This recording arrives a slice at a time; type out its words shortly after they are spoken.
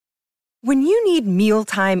When you need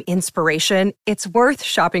mealtime inspiration, it's worth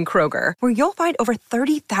shopping Kroger, where you'll find over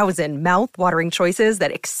 30,000 mouth-watering choices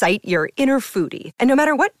that excite your inner foodie. And no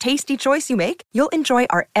matter what tasty choice you make, you'll enjoy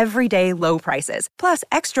our everyday low prices, plus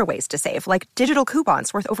extra ways to save, like digital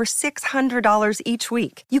coupons worth over $600 each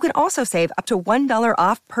week. You can also save up to $1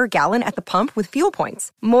 off per gallon at the pump with fuel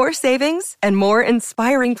points. More savings and more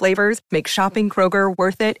inspiring flavors make shopping Kroger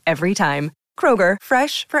worth it every time. Kroger,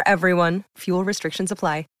 fresh for everyone. Fuel restrictions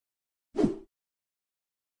apply.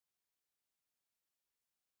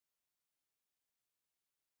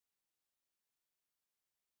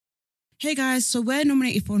 Hey guys, so we're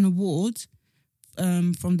nominated for an award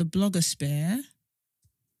from the blogosphere,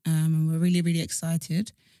 and we're really, really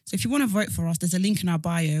excited. So if you want to vote for us, there's a link in our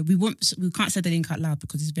bio. We can't say the link out loud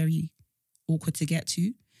because it's very awkward to get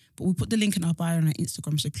to, but we'll put the link in our bio on our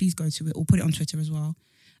Instagram, so please go to it. We'll put it on Twitter as well.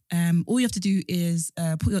 All you have to do is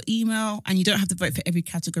put your email, and you don't have to vote for every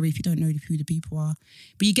category if you don't know who the people are.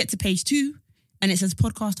 But you get to page 2, and it says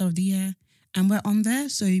Podcaster of the Year. And we're on there,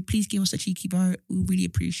 so please give us a cheeky vote. We really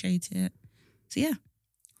appreciate it. So yeah.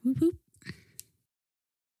 Whoop, whoop.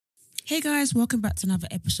 Hey guys, welcome back to another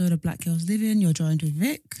episode of Black Girls Living. You're joined with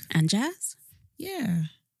Vic. And Jazz. Yeah.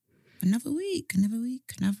 Another week,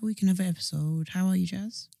 another episode. How are you,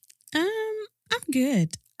 Jazz? I'm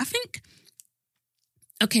good. I think,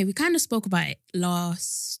 okay, we kind of spoke about it in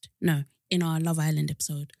our Love Island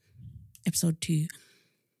episode 2.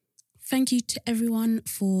 Thank you to everyone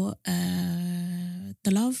for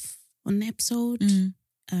the love on the episode. It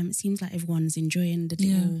seems like everyone's enjoying the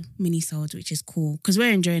little mini-sodes, which is cool because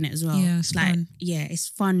we're enjoying it as well. Yeah, it's fun. Yeah, it's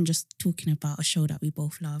fun just talking about a show that we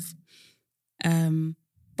both love.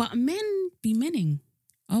 But men be menning.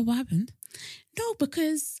 Oh, what happened? No,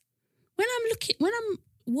 because when I'm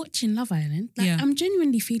watching Love Island, I'm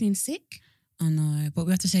genuinely feeling sick. I know, but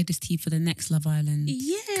we have to save this tea for the next Love Island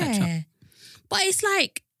catch up. But it's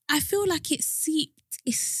like, I feel like it's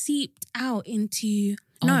seeped out into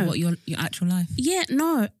what your actual life? Yeah,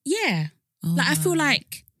 no, yeah. Oh,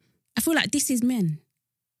 like I feel like this is men.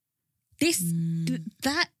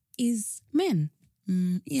 That is men.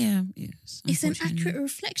 Yeah, yes. It's an accurate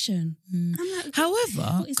reflection. I'm like,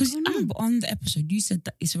 however, because I remember on the episode you said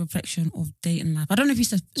that it's a reflection of dating life. I don't know if you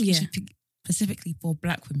said specifically for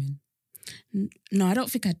black women. No, I don't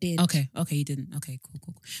think I did. Okay, you didn't. Okay, cool.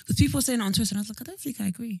 Because people were saying it on Twitter, and I was like, I don't think I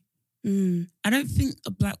agree. I don't think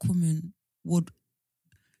a black woman would,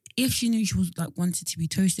 if she knew she was like wanted to be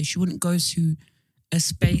toasted, she wouldn't go to a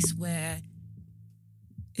space where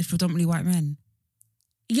it's predominantly white men.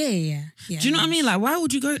 Yeah. Do you know what I mean? Like, why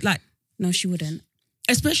would you go? Like, no, she wouldn't.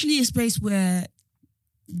 Especially a space where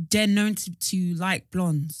they're known to like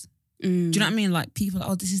blondes. Do you know what I mean? Like,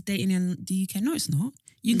 people, this is dating in the UK. No, it's not.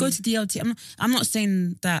 You can go to DLT. I'm not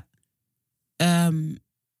saying that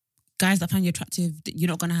guys that find you attractive, you're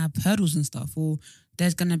not going to have hurdles and stuff, or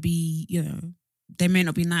there's going to be, they may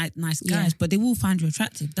not be nice guys, but they will find you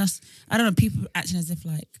attractive. I don't know, people acting as if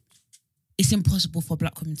like it's impossible for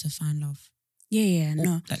black women to find love. Yeah,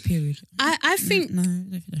 no. Like, period. I think... No, I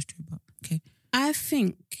don't think that's true, but okay. I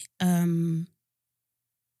think in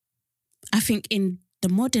the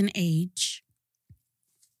modern age,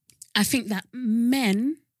 I think that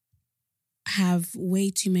men have way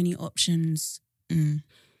too many options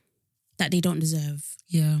that they don't deserve.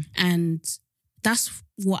 Yeah. And that's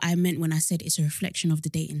what I meant when I said it's a reflection of the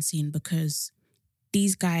dating scene, because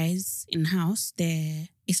these guys in-house,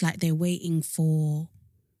 it's like they're waiting for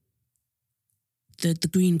the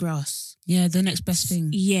green grass. Yeah, the next best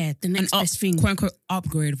thing. Yeah, the next best thing. Quote unquote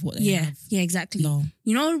upgrade of what they have. Yeah, exactly. No.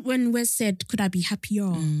 You know when we said, could I be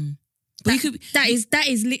happier? But that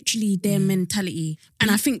is literally their mentality.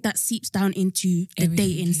 And I think that seeps down into the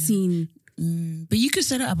dating scene. But you could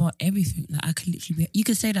say that about everything. Like, I could literally you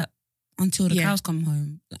could say that until the cows come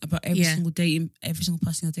home, like, about every single dating, every single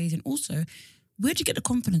person you're dating. Also, where'd you get the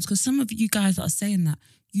confidence? Because some of you guys that are saying that,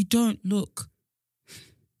 you don't look.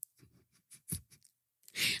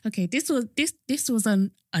 Okay, this was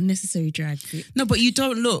an unnecessary drag. No, but you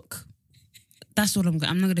don't look. That's what I'm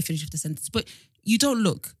not going to finish with the sentence. But you don't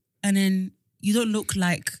look, and then you don't look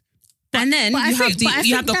like, and then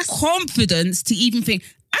you have the confidence to even think,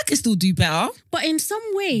 I can still do better. But in some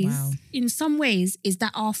ways, is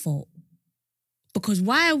that our fault? Because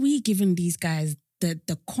why are we giving these guys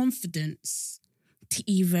the confidence to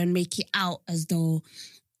even make it out as though,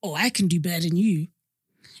 I can do better than you?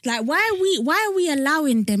 Like, why are we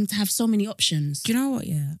allowing them to have so many options? Do you know what?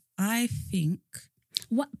 Yeah, I think.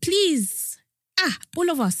 What? Please, all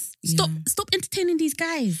of us, stop entertaining these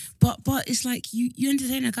guys. But it's like you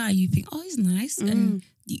entertain a guy, you think, he's nice, and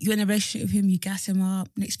you're in a relationship with him, you gas him up.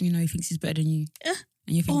 Next thing you know, he thinks he's better than you.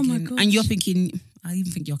 And you're Oh my thinking, gosh. and you're thinking, I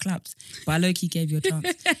even think you're clapped, but I low-key gave you a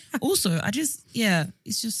chance. Also,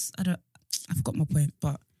 it's just, I forgot my point,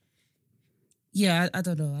 but yeah, I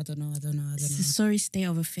don't know. It's a sorry state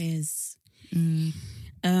of affairs. Mm.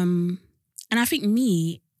 And I think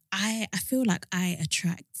I feel like I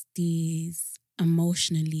attract these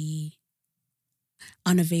emotionally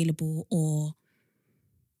unavailable or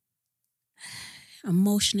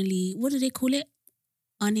emotionally, what do they call it?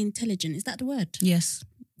 Unintelligent. Is that the word? Yes,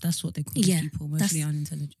 that's what they call these people, emotionally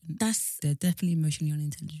unintelligent. They're definitely emotionally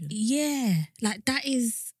unintelligent. Yeah. Like that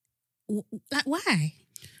is, like why?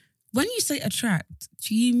 When you say attract,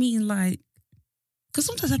 do you mean like, because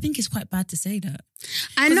sometimes I think it's quite bad to say that.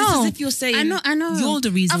 I know. It's as if you're saying, I know. you're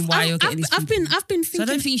the reason why you're getting these people. I've been thinking. So I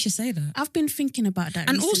don't think you should say that. I've been thinking about that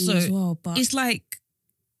And recently also, as well. But it's like,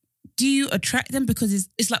 do you attract them because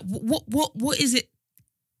it's like, what is it?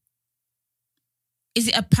 Is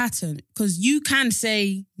it a pattern? Because you can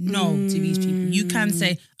say no to these people. You can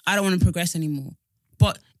say, I don't want to progress anymore.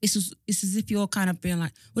 But it's as if you're kind of being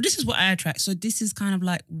like, well, this is what I attract. So this is kind of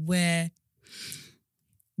like where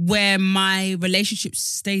my relationship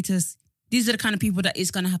status, these are the kind of people that it's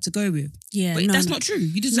going to have to go with. yeah, But that's not true.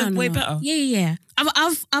 You deserve way better. Yeah.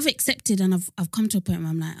 I've accepted and I've come to a point where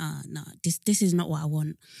I'm like, no, this is not what I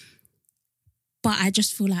want. But I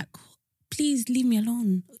just feel like, please leave me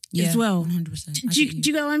alone as well. 100%. Do you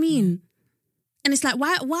get what I mean? And it's like,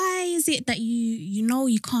 why is it that you know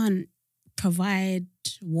you can't provide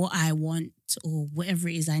what I want or whatever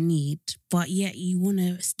it is I need, but yet you want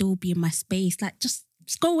to still be in my space? Like, just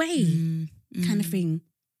go away, kind of thing.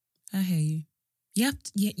 I hear you.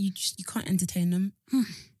 You can't entertain them.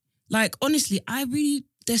 Like, honestly,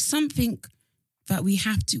 there's something that we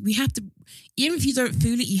have to, even if you don't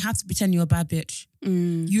feel it, you have to pretend you're a bad bitch.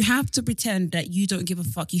 You have to pretend that you don't give a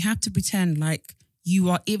fuck. You have to pretend like you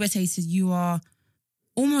are irritated. You have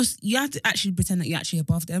to actually pretend that you're actually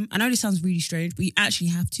above them. I know this sounds really strange, but you actually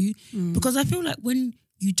have to. Because I feel like when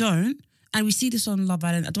you don't, and we see this on Love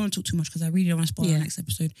Island, I don't want to talk too much because I really don't want to spoil the next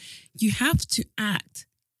episode. You have to act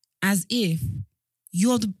as if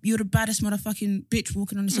you're the baddest motherfucking bitch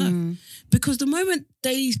walking on this earth. Because the moment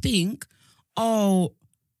they think, oh,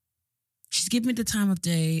 she's giving me the time of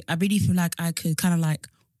day, I really feel like I could kind of like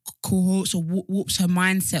coerce or whoops her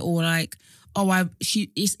mindset, or like,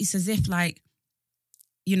 it's as if like,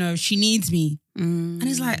 you know, she needs me. And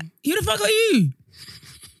it's like, who the fuck are you?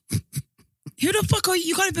 Who the fuck are you?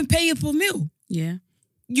 You can't even pay her for a meal. Yeah.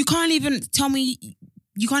 You can't even tell me,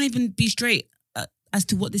 you can't even be straight as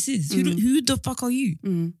to what this is. Who the fuck are you?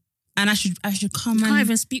 And I should come you and... can't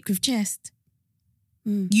even speak with chest.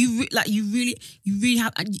 You really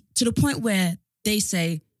have, to the point where they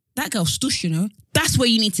say, that girl's stush, you know? That's where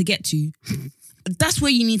you need to get to. That's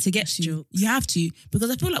where you need to get to. Jokes. You have to.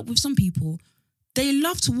 Because I feel like with some people, they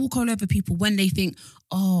love to walk all over people when they think,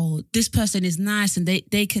 oh, this person is nice and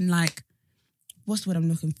they can like, what's the word I'm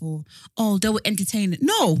looking for? Oh, they will entertain it.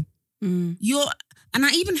 No. And I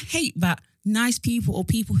even hate that nice people or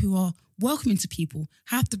people who are welcoming to people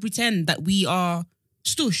have to pretend that we are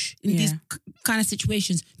stush in these kind of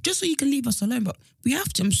situations just so you can leave us alone. But we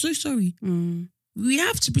have to. I'm so sorry. We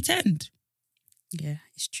have to pretend. Yeah,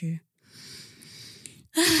 it's true.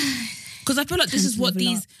 Because I feel like this is what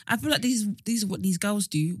these are what these girls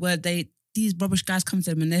do, where these rubbish guys come to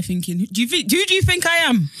them and they're thinking, who do you think I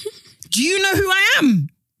am? Do you know who I am?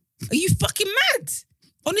 Are you fucking mad?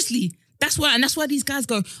 Honestly, that's why these guys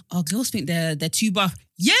go, oh, girls think they're too buff.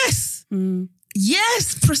 Yes.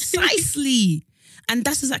 Yes, precisely. And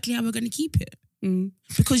that's exactly how we're going to keep it.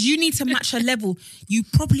 Because you need to match her level. You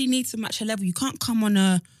probably need to match her level. You can't come on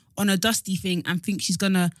a dusty thing and think she's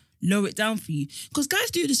going to lower it down for you. Because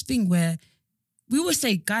guys do this thing where, we always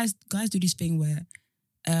say guys do this thing where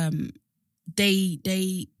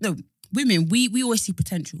women, we always see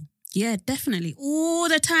potential. Yeah, definitely. All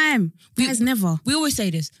the time. Guys never. We always say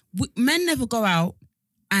this. Men never go out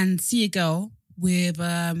and see a girl with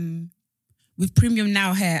premium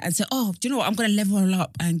now hair and say, oh, do you know what? I'm going to level her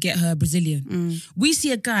up and get her Brazilian. We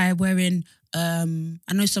see a guy wearing, I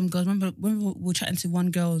know some girls, remember when we were chatting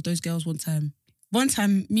to those girls one time. One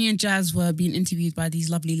time, me and Jazz were being interviewed by these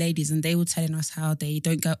lovely ladies and they were telling us how they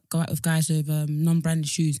don't go out with guys with non-branded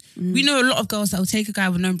shoes. We know a lot of girls that will take a guy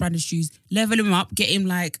with non-branded shoes, level him up, get him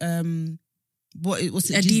like, what's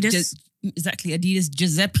it? Adidas. Exactly, Adidas,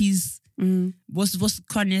 Giuseppe's. What's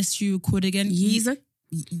Kanye's shoe called again? Yeezer.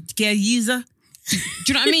 Get Yeezer. Do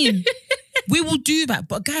you know what I mean? We will do that,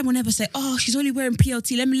 but a guy will never say, oh, she's only wearing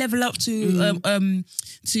PLT, let me level up to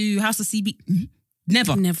House of CB.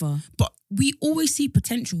 Never. But we always see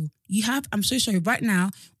potential. I'm so sorry, right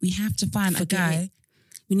now, we have to find a guy.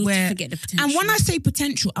 We need to where, forget the potential. and when I say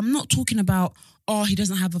potential, I'm not talking about he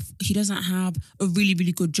doesn't have a really,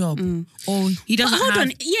 really good job, or he doesn't. But hold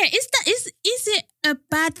on, yeah, is it a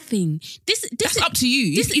bad thing? That's up to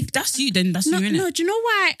you. If that's you, then that's you, innit? No, do you know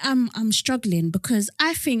why I'm struggling? Because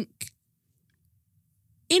I think,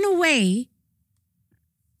 in a way,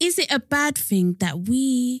 is it a bad thing that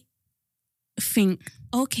we think,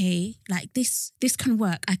 okay, like this can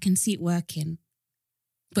work, I can see it working,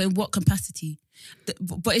 but in what capacity?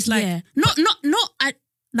 But it's like,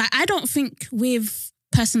 I don't think with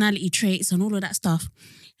personality traits and all of that stuff,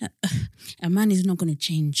 a man is not going to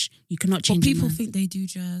change. You cannot change. But people a man. think they do,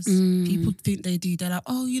 Jazz. People think they do. They're like,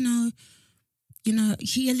 oh, you know,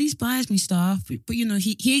 he at least buys me stuff. But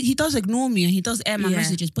he does ignore me and he does air my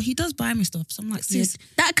messages. But he does buy me stuff. So I'm like, sis,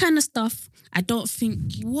 that kind of stuff. I don't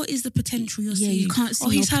think. What is the potential you're seeing? You can't see.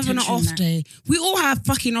 He's having an off day. We all have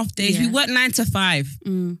fucking off days. We work 9 to 5.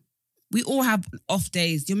 We all have off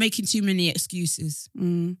days. You're making too many excuses.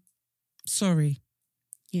 Sorry.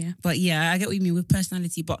 Yeah. But yeah, I get what you mean with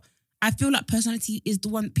personality. But I feel like personality is the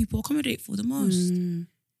one people accommodate for the most.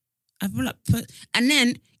 I feel like... and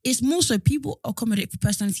then it's more so people accommodate for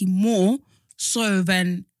personality more so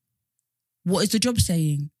than what is the job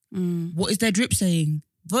saying? What is their drip saying?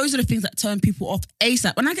 Those are the things that turn people off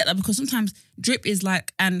ASAP. And I get that because sometimes drip is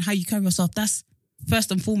like, and how you carry yourself, that's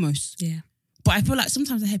first and foremost. Yeah. But I feel like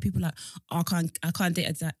sometimes I hear people like, I can't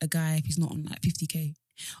date a guy if he's not on like 50k.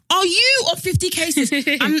 Are you on 50k? Sis?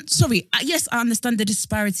 I'm sorry. Yes, I understand the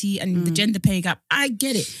disparity and the gender pay gap. I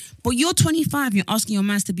get it. But you're 25, you're asking your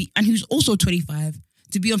man to be, and who's also 25,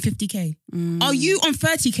 to be on 50k. Are you on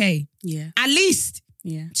 30k? Yeah. At least.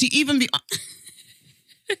 Yeah. To even be...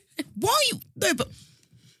 Why are you... No, but...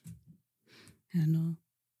 I know.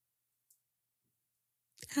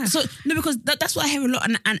 So, no, because that's what I hear a lot.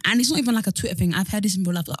 And it's not even like a Twitter thing. I've heard this in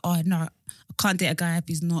real life. Like, oh, no, I can't date a guy if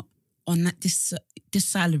he's not on this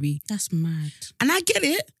salary. That's mad. And I get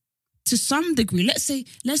it to some degree. Let's say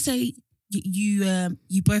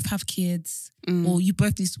you both have kids or you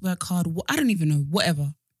both need to work hard. I don't even know.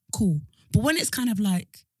 Whatever. Cool. But when it's kind of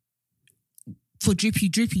like for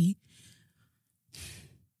drippy,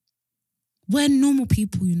 we're normal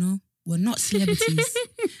people, you know? We're not celebrities.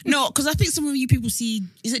 No, because I think some of you people see...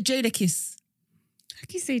 Is it Jada Kiss? How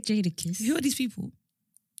can you say Jada Kiss? Who are these people?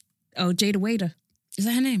 Oh, Jada Wader. Is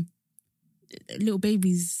that her name? Little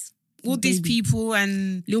Baby's... All these people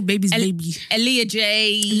and... Little Baby's baby. Aaliyah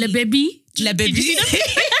J. Le Baby. Le Baby. Did you see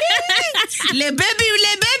that? Le Baby.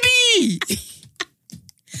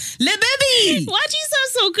 Le Baby. Why do you sound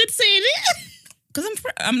so good saying it? Because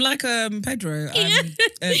I'm like Pedro.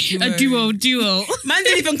 A duo. Man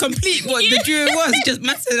didn't even complete what the duo was. Just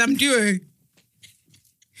man said I'm duo.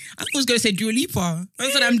 I was going to say Dua Lipa. I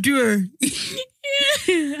said I'm duo.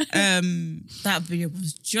 That video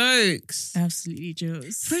was jokes. Absolutely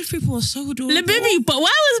jokes. French people were so adorable. Little Baby, but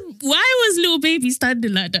why was Little Baby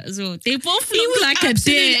standing like that as well? They both look like a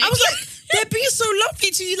dick. I was like, they're being so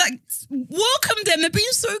lovely to you. Like, welcome them. They're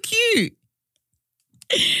being so cute.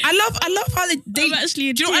 I love how they I'm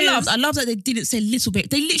actually do you know what I love? I love that they didn't say little bit.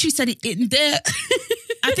 They literally said it in there.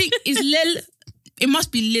 I think it's it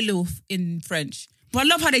must be Lilo in French. But I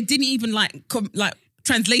love how they didn't even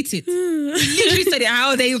translate it. They literally said it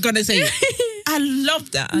how they were gonna say it. I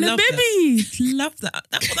love that. I love that.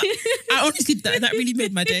 I honestly that really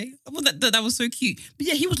made my day. I thought that was so cute. But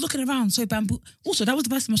yeah, he was looking around so bamboo. Also, that was the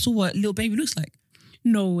first time I saw what Little Baby looks like.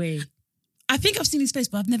 No way. I think I've seen his face,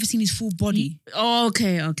 but I've never seen his full body. Oh,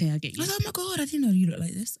 okay, I get you. I was like, oh my God, I didn't know you look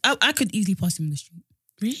like this. I could easily pass him in the street.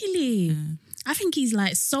 Really? Yeah. I think he's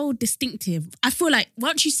like so distinctive. I feel like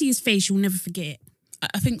once you see his face, you'll never forget it.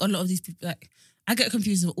 I think a lot of these people, like, I get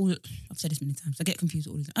confused with all... I've said this many times. I get confused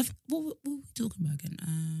with all this. What were we talking about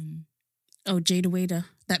again? Jada Wader.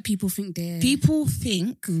 That people think they're... People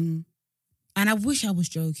think, and I wish I was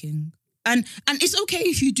joking, and it's okay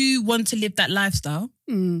if you do want to live that lifestyle,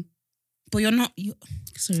 but you're not...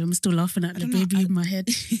 Sorry, I'm still laughing at the baby in my head.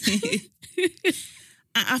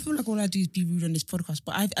 I feel like all I do is be rude on this podcast,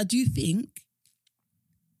 but I do think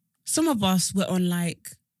some of us were on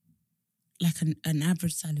like an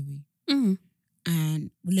average salary. And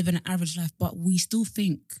we're living an average life, but we still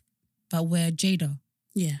think that we're Jada.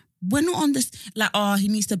 Yeah. We're not on this, like, oh, he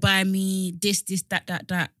needs to buy me this,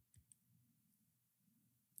 that.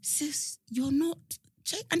 Sis, you're not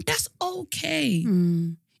Jada. And that's okay.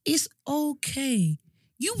 It's okay.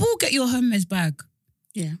 You will get your Hermes bag.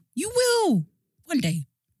 Yeah. You will. One day.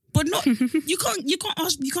 But not, you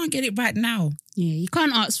can't get it right now. Yeah, you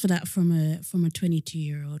can't ask for that from a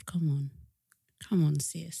 22-year-old. Come on,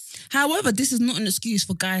 sis. However, this is not an excuse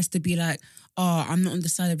for guys to be like, oh, I'm not on the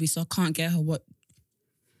salary, so I can't get her what.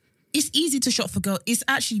 It's easy to shop for girl. It's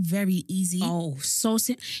actually very easy. Oh, so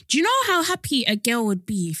do you know how happy a girl would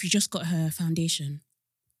be if you just got her foundation?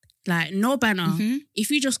 Like, no banner. Mm-hmm.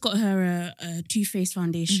 If you just got her a Too Faced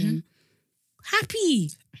foundation,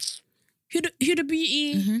 happy. Huda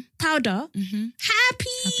Beauty powder,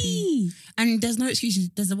 happy. And there's no excuses.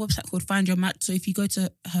 There's a website called Find Your Match. So if you go to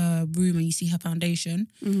her room and you see her foundation,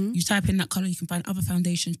 you type in that colour, you can find other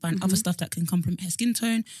foundations, find other stuff that can complement her skin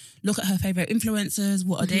tone. Look at her favourite influencers.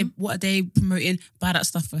 What are they promoting? Buy that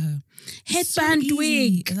stuff for her. Headband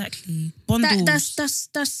wig. Exactly. Bundles.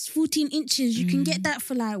 That's 14 inches. You can get that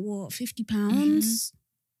for like what, £50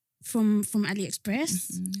 from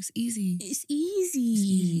AliExpress. It's easy. It's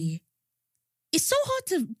easy. It's so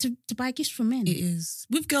hard to buy gifts for men. It is.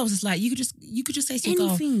 With girls, it's like you could just say to a girl,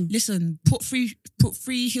 Anything. listen, put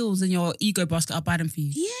three heels in your ego basket, I'll buy them for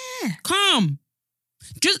you. Yeah. Calm.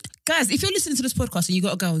 Just guys, if you're listening to this podcast and you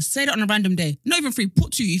got a girl, say that on a random day. Not even 3,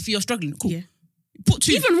 put 2 if you're struggling. Cool. Yeah. Put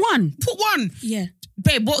 2. Even 1. Put 1. Yeah.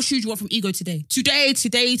 Babe, what shoes do you want from Ego today?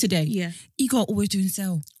 Today. Yeah. Ego always doing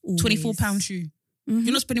sale. Always. £24 shoe.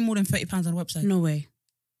 You're not spending more than £30 on a website. No way.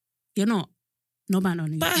 You're not. No banner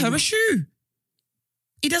on you. Buy her a shoe.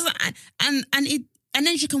 It doesn't, and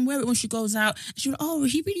then she can wear it when she goes out. She'll, oh,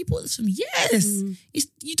 he really bought this for me. Yes,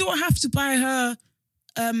 you don't have to buy her,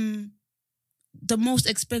 the most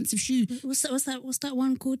expensive shoe. What's that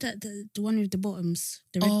one called? That the one with the bottoms,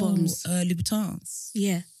 the red bottoms. Louboutins.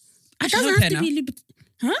 Yeah, It doesn't have to be Louboutin.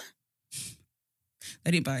 Huh?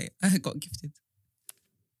 I didn't buy it. I got gifted.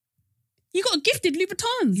 You got gifted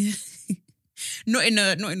Louboutins. Yeah. Not in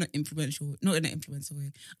an influencer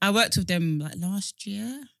way. I worked with them like last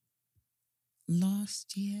year,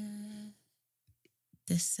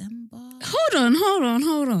 December. Hold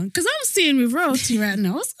on. Because I'm seeing with royalty right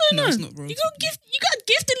now. What's going on? It's not royalty. You got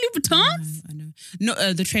gifted Louboutins? I know.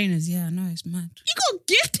 No, the trainers. Yeah, I know. It's mad. You got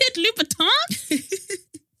gifted Louboutins?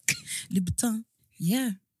 Louboutin.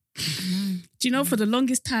 Yeah. Do you know, for the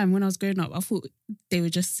longest time when I was growing up, I thought they were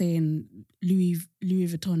just saying Louis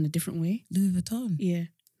Vuitton a different way. Louis Vuitton. Yeah.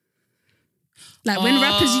 Like when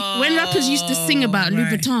rappers used to sing about Louis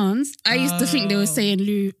Vuittons, I used to think they were saying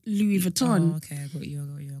Louis Vuitton. Oh, okay, I got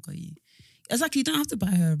you. Exactly, you don't have to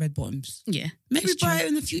buy her red bottoms. Yeah. Maybe buy it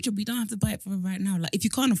in the future, but you don't have to buy it for her right now. Like if you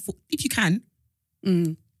can,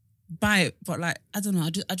 buy it. But like, I don't know,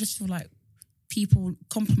 I just feel like people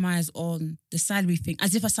compromise on the salary thing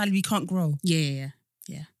as if a salary can't grow. Yeah.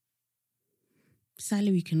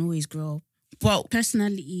 Salary can always grow. Well,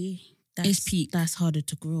 personality, it's peak. That's harder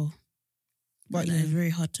to grow. But It's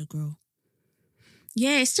very hard to grow.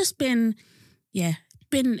 Yeah, it's just been a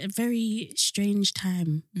very strange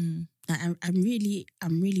time. Like I'm really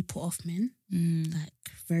put off men. Like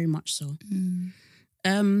very much so.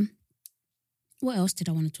 What else did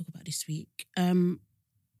I want to talk about this week?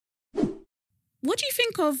 What do you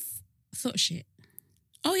think of Thought Shit?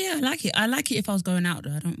 Oh yeah, I like it. I like it if I was going out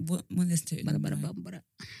though. I don't want to listen to it.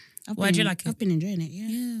 Why do you like it? I've been enjoying it,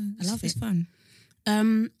 yeah. I love it. It's fun.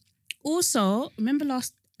 Also, remember a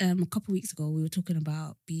couple of weeks ago, we were talking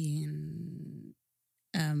about being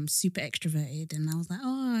super extroverted, and I was like,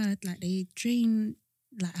 oh, like they drain,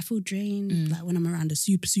 like I feel drained, like when I'm around a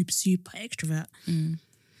super, super, super extrovert.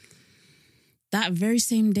 That very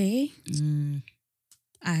same day,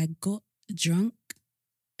 I got drunk,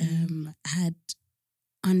 had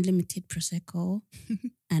unlimited Prosecco,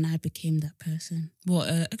 and I became that person. What,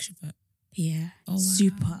 extrovert? Yeah. Oh, wow.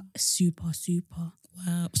 Super.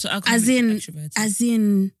 Wow. So alcohol makes you extroverted. As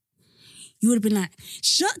in, you would have been like,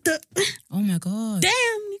 shut the... Oh my God.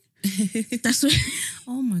 Damn. That's what...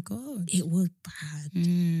 Oh my God. It was bad.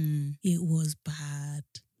 It was bad.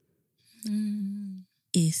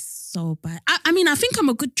 It's so bad. I mean, I think I'm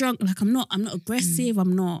a good drunk. Like, I'm not aggressive.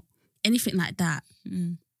 I'm not anything like that.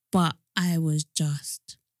 But I was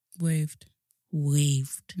just... Waved.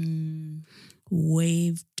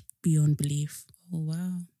 Waved beyond belief. Oh,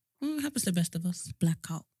 wow. Well, it happens to the best of us.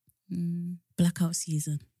 Blackout. Blackout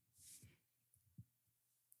season.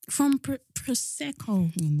 From Prosecco.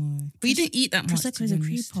 Oh, no. But you didn't eat that much. Prosecco is a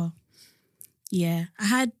creeper. Yeah. I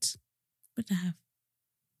had... What did I have?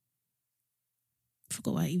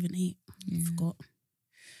 Forgot what I even ate. Forgot.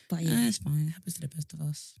 But yeah. It's fine. It happens to the best of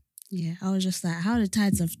us. Yeah. I was just like, how the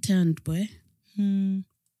tides have turned, boy. I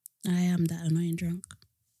am that annoying drunk.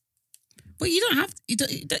 But you don't have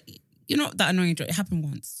to... You're not that annoying drunk. It happened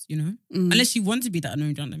once, you know? Unless you want to be that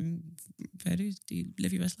annoying drunk, then fair dues. Do you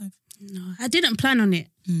live your best life? No, I didn't plan on it.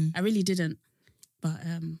 I really didn't. But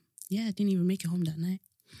yeah, I didn't even make it home that night.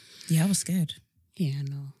 Yeah, I was scared. Yeah, I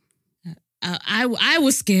know. I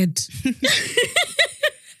was scared.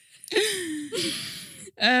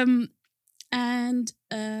 And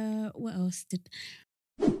what else did?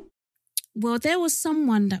 Well, there was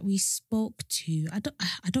someone that we spoke to.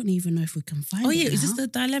 I don't even know if we can find. Oh it yeah, now. is this the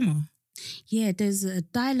dilemma? Yeah, there's a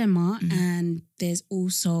dilemma, and there's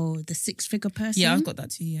also the 6-figure person. Yeah, I've got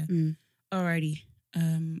that too. Yeah. Alrighty.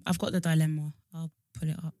 I've got the dilemma. I'll pull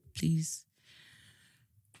it up, please.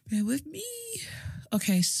 Bear with me.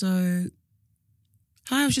 Okay, so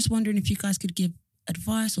hi, I was just wondering if you guys could give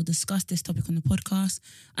advice or discuss this topic on the podcast.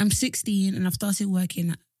 I'm 16 and I've started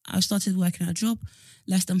working at a job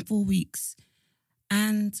less than 4 weeks.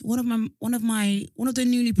 And one of the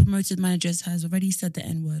newly promoted managers has already said the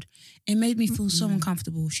N-word. It made me feel so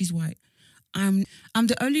uncomfortable. She's white. I'm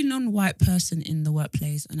the only non-white person in the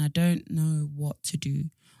workplace and I don't know what to do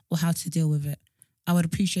or how to deal with it. I would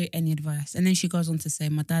appreciate any advice. And then she goes on to say,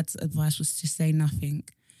 my dad's advice was to say nothing.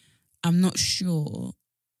 I'm not sure.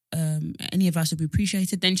 Any advice would be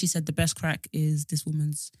appreciated. Then she said the best crack is this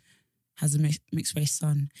woman's has a mixed race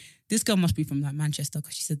son. This girl must be from like Manchester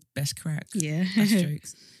because she said best crack. Yeah. That's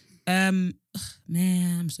jokes. Man,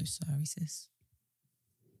 I'm so sorry, sis.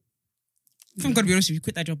 I'm gonna be honest with you,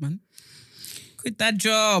 quit that job, man. Quit that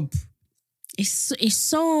job. It's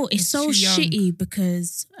so shitty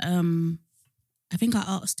because I think I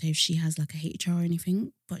asked her if she has like a HR or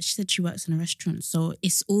anything, but she said she works in a restaurant, so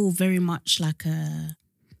it's all very much like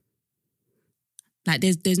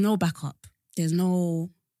there's no backup. There's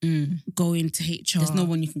no going to HR. There's no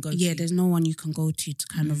one you can go to. Yeah, there's no one you can go to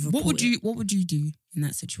kind of report What would you do in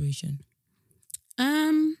that situation?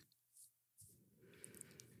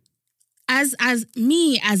 As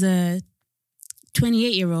a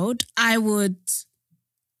 28-year-old, I would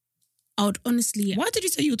honestly. Why did you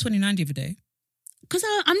say you were 29 the other day? Because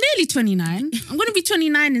I'm nearly 29. I'm going to be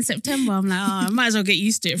 29 in September. I'm like, I might as well get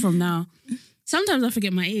used to it from now. Sometimes I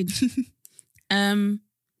forget my age.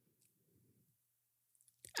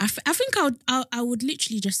 I think I would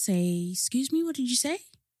literally just say, excuse me, what did you say?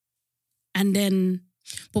 And then...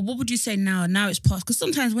 But what would you say now? Now it's past. Because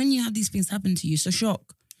sometimes when you have these things happen to you, it's a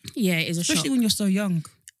shock. Yeah, it is a shock. Especially when you're so young.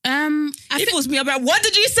 If it was me, I'd be like, what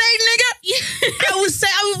did you say, nigga? Yeah.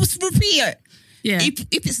 I would repeat it. Yeah.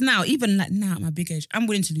 If it's now, even like now at my big age, I'm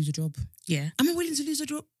willing to lose a job. Yeah. Am I willing to lose a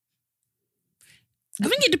job? I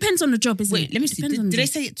think it depends on the job, isn't it? Wait, let me see. Did they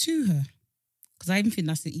say it to her? Because I even think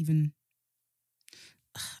that's even...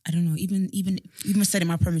 I don't know. Even said in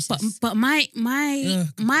my premises. But my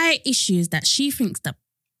issue is that she thinks that...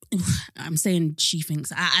 I'm saying she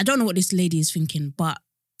thinks. I don't know what this lady is thinking, but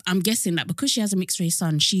I'm guessing that because she has a mixed race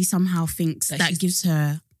son, she somehow thinks that gives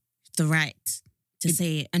her the right to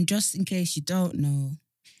say it. And just in case you don't know,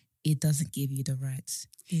 it doesn't give you the right.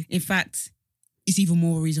 Yeah. In fact, it's even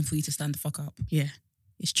more a reason for you to stand the fuck up. Yeah,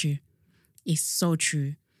 it's true. It's so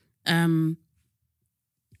true.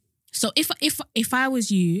 So if I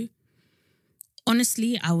was you,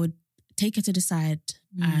 honestly, I would take her to the side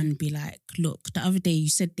and be like, look, the other day you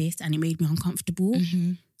said this and it made me uncomfortable.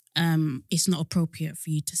 It's not appropriate for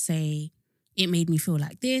you to say it made me feel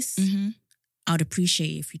like this. I would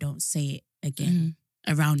appreciate it if you don't say it again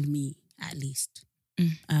around me, at least.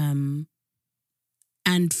 And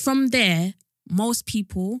from there, most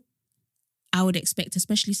people, I would expect,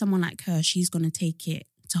 especially someone like her, she's going to take it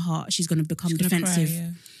to heart. She's going to become defensive.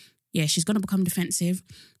 Cry, yeah, she's going to become defensive.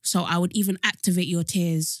 So I would even activate your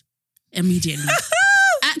tears immediately.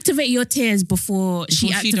 Activate your tears before she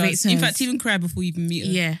activates hers. In fact, even cry before you even meet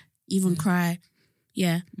her. Yeah, even cry.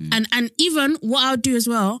 Yeah. And even what I'll do as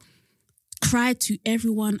well, cry to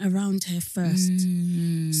everyone around her first.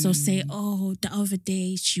 So say, oh, the other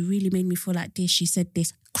day she really made me feel like this. She said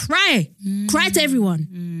this. Cry. Cry to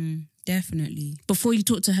everyone. Definitely. Before you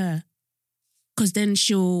talk to her. Because then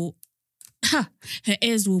her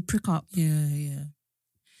ears will prick up. Yeah.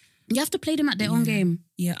 You have to play them at their own game.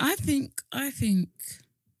 Yeah, I do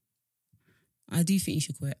think you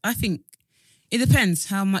should quit. I think it depends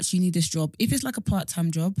how much you need this job. If it's like a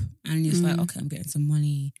part-time job and it's like, okay, I'm getting some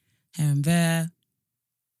money here and there.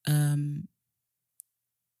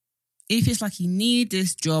 If it's like you need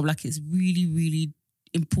this job, like it's really, really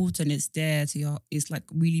important, it's there to your, it's like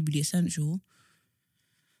really, really essential.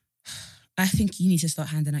 I think you need to start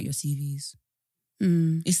handing out your CVs.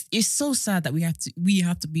 It's so sad that we have to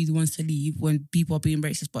be the ones to leave when people are being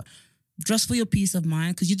racist, but just for your peace of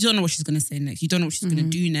mind, because you don't know what she's going to say next. You don't know what she's going to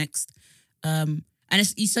do next. And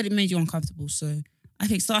you said it made you uncomfortable. So I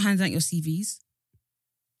think start handing out your CVs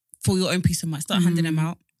for your own peace of mind. Start handing them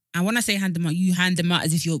out. And when I say hand them out, you hand them out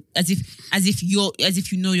as if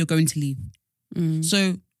you know you're going to leave.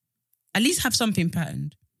 So at least have something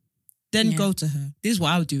patterned. Then go to her. This is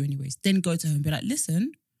what I would do anyways. Then go to her and be like,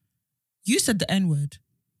 listen, you said the N-word.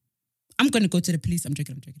 I'm going to go to the police. I'm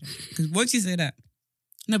joking. Because once you say that,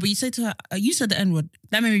 no, but you say to her, you said the N-word.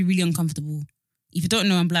 That made me really uncomfortable. If you don't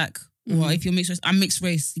know I'm black, or if you're mixed race, I'm mixed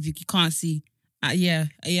race. If you can't see, yeah,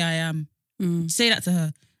 I am. Say that to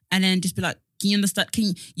her, and then just be like, can you understand?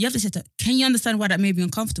 You have to say to her, can you understand why that made me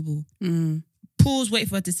uncomfortable? Pause, wait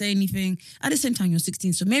for her to say anything. At the same time, you're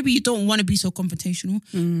 16, so maybe you don't want to be so confrontational.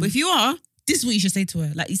 But if you are, this is what you should say to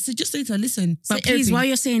her. Like, just say to her, listen. But please, while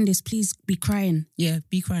you're saying this, please be crying. Yeah,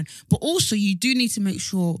 be crying. But also, you do need to make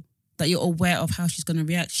sure that you're aware of how she's going to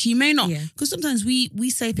react. She may not, because sometimes we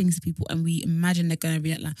say things to people and we imagine they're going to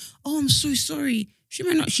react like, oh, I'm so sorry. She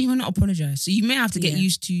may not apologize. So you may have to get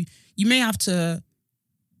used to, you may have to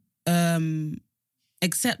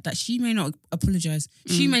accept that she may not apologize.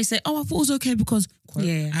 She may say, oh, I thought it was okay because quote,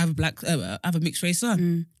 I have a mixed race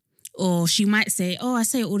son. Or she might say, oh, I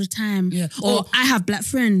say it all the time. Yeah. Or I have black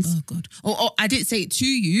friends. Oh, God. Or I didn't say it to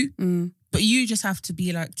you, but you just have to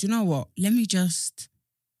be like, do you know what? Let me just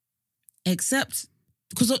accept,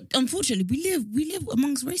 because unfortunately we live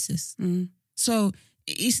amongst racists. So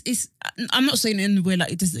it's I'm not saying it in the way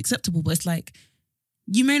like it is acceptable, but it's like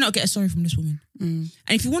you may not get a sorry from this woman. And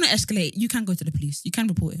if you want to escalate, you can go to the police. You can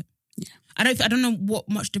report it. Yeah. I don't know what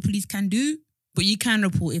much the police can do, but you can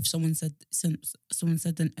report if someone said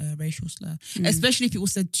a racial slur, especially if it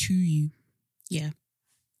was said to you. Yeah,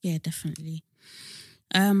 definitely.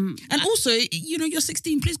 And also, you're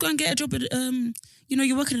 16. Please go and get a job at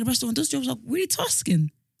you're working at a restaurant. Those jobs are really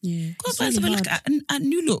tasking. Yeah, go find something like at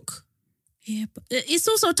New Look. Yeah, but it's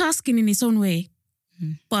also tasking in its own way.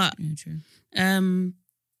 But true.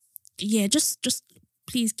 Just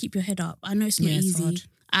please keep your head up. I know it's not easy. Hard.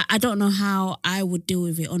 I don't know how I would deal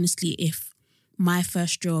with it, honestly, if my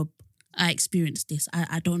first job I experienced this.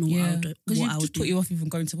 I don't know what I would do. Because you just put you off even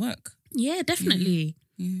going to work. Yeah, definitely.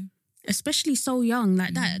 Yeah. Especially so young.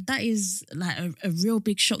 Like that is like a real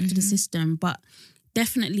big shock to the system. But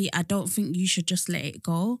definitely I don't think you should just let it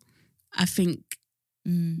go. I think,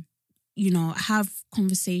 have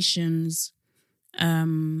conversations.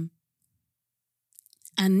 And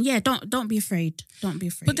don't be afraid. Don't be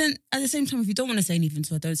afraid. But then at the same time, if you don't want to say anything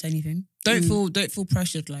to her, don't say anything. Don't feel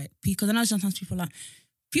pressured, like, because I know sometimes people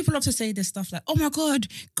love to say this stuff like, oh my God,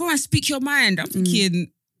 go and speak your mind. I'm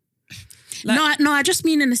thinking like, no, I just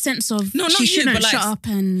mean in the sense of no, not she shouldn't you, but shut up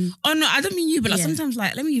and oh no, I don't mean you, but like sometimes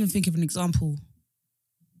like let me even think of an example.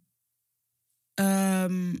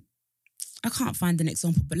 I can't find an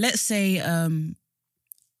example, but let's say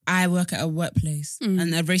I work at a workplace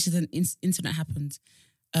and a racist incident happened.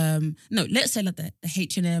 No, let's say like the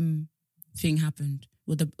H&M thing happened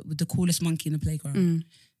with the coolest monkey in the playground.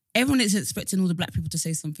 Everyone is expecting all the black people to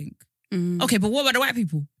say something. Okay, but what about the white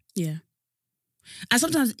people? Yeah. And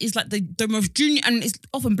sometimes it's like the most junior, and it's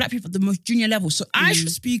often black people at the most junior level. So I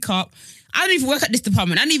should speak up. I don't even work at this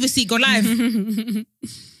department. I don't even see it go live.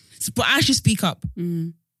 But I should speak up.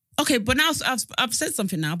 Okay, but now I've said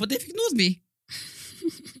something now, but they've ignored me.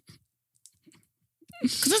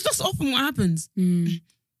 Because that's often what happens.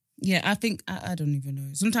 Yeah, I think, I don't even know.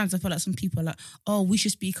 Sometimes I feel like some people are like, oh, we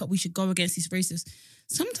should speak up. We should go against these racists.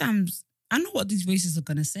 Sometimes I know what these racists are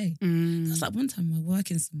going to say. Because like one time we were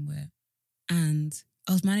working somewhere and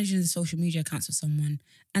I was managing the social media accounts of someone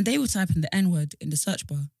and they were typing the N-word in the search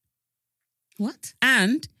bar. What?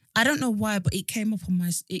 And I don't know why, but it came up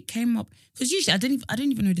because usually I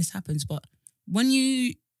didn't even know this happens, but when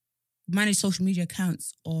you manage social media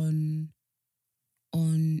accounts on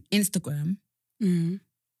Instagram,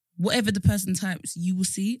 whatever the person types, you will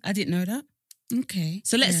see. I didn't know that. Okay.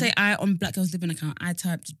 So let's say I, on Black Girls Living account, I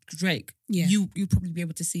typed Drake. Yeah. You'll probably be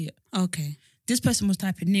able to see it. Okay. This person was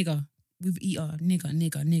typing nigger with ER.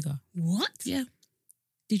 Nigger. What? Yeah.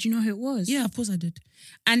 Did you know who it was? Yeah, of course I did.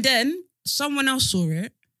 And then someone else saw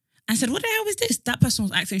it and said, what the hell is this? That person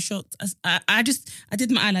was acting shocked. I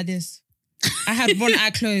did my eye like this. I had one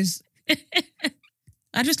eye closed.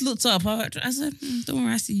 I just looked up. I said, don't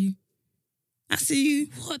worry, I see you. I see you.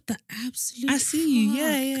 What the absolute I see you.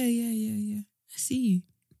 Yeah. I see you.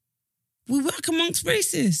 We work amongst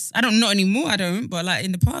racists. I don't, not anymore, I don't. But like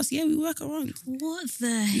in the past, yeah, we work amongst. What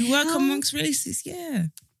the hell? We work amongst racists, yeah.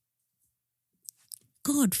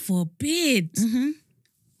 God forbid.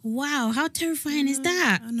 Wow, how terrifying is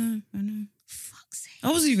that? I know. Fuck's sake.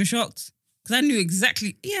 I wasn't even shocked. Because I knew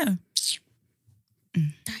exactly, yeah.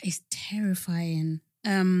 That is terrifying.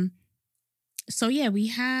 So yeah, we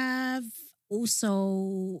have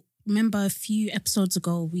also, remember a few episodes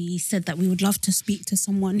ago, we said that we would love to speak to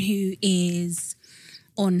someone who is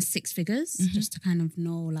on six figures, just to kind of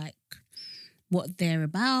know like what they're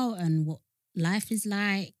about and what life is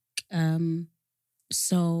like.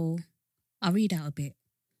 So I'll read out a bit.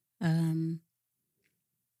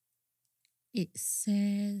 It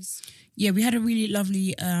says... Yeah, we had a really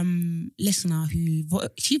lovely listener who...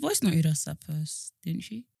 she voice noted us at first, didn't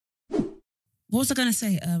she? What was I going to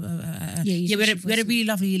say? We had a really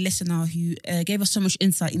lovely listener who gave us so much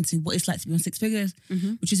insight into what it's like to be on six figures,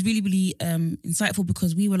 which is really, really insightful,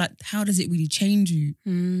 because we were like, how does it really change you?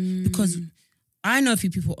 Because I know a few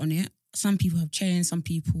people on it. Some people have changed. Some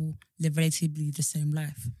people live relatively the same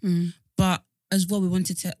life. But as well, we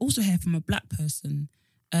wanted to also hear from a black person.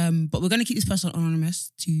 But we're going to keep this person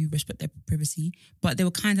anonymous to respect their privacy. But they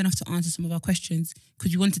were kind enough to answer some of our questions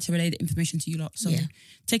because we wanted to relay the information to you lot. So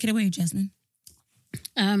take it away, Jasmine.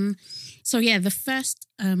 The first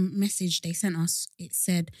message they sent us, it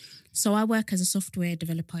said, so I work as a software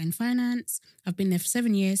developer in finance. I've been there for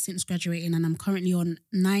 7 years since graduating, and I'm currently on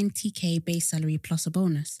 90k base salary plus a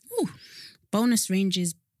bonus. Ooh. Bonus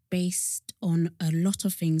ranges based on a lot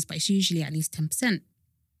of things, but it's usually at least 10%.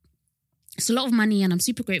 It's a lot of money and I'm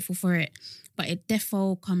super grateful for it, but it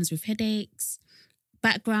defo comes with headaches.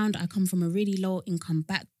 Background, I come from a really low income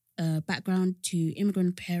background to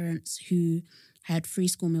immigrant parents who had free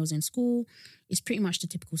school meals in school. It's pretty much the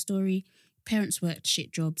typical story. Parents worked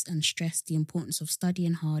shit jobs and stressed the importance of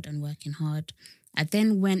studying hard and working hard. I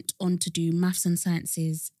then went on to do maths and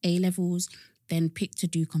sciences A-levels, then picked to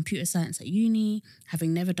do computer science at uni,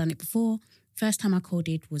 having never done it before. First time I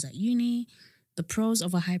coded was at uni. The pros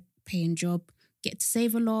of a high-paying job: get to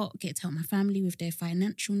save a lot, get to help my family with their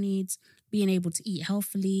financial needs, being able to eat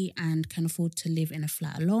healthily and can afford to live in a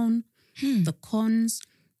flat alone. The cons: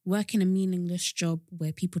 work in a meaningless job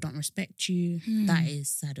where people don't respect you. That is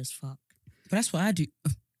sad as fuck. But that's what I do.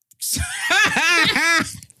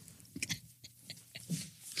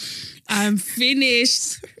 I'm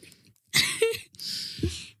finished.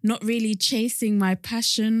 Not really chasing my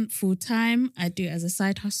passion full time. I do it as a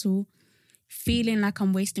side hustle. Feeling like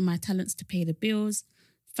I'm wasting my talents to pay the bills.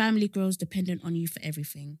 Family grows dependent on you for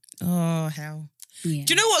everything. Oh, hell. Yeah.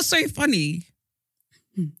 Do you know what's so funny?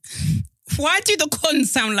 Why do the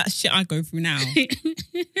cons sound like shit I go through now?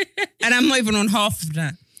 And I'm not even on half of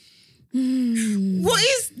that. What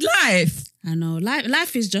is life? I know.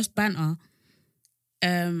 Life is just banter.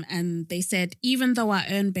 And they said, even though I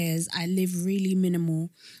earn bears, I live really minimal.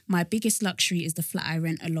 My biggest luxury is the flat I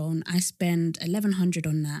rent alone. I spend $1,100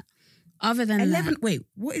 on that. Other than that... Wait.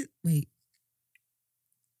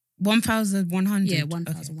 1,100? Yeah,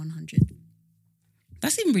 1,100. Okay.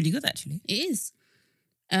 That's even really good, actually. It is.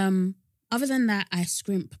 Other than that, I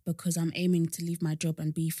scrimp because I'm aiming to leave my job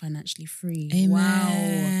and be financially free. Amen.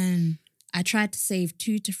 Wow. I try to save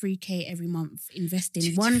 2 to 3k every month,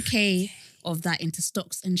 investing 1k of that into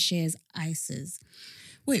stocks and shares, ISAs.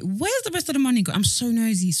 Wait, where's the rest of the money going? I'm so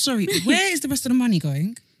nosy. Sorry, where is the rest of the money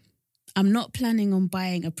going? I'm not planning on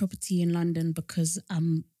buying a property in London because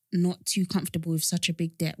I'm not too comfortable with such a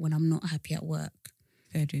big debt when I'm not happy at work.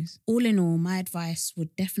 Fair dues. All in all, my advice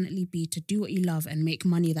would definitely be to do what you love and make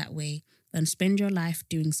money that way, than spend your life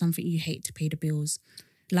doing something you hate to pay the bills.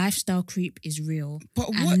 Lifestyle creep is real,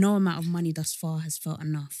 and no amount of money thus far has felt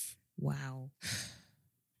enough. Wow.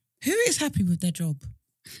 Who is happy with their job?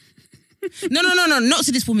 No, not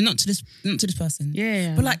to this woman, not to this person.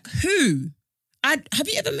 Yeah. But like, who? Have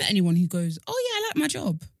you ever met anyone who goes, oh yeah, I like my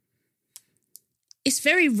job? It's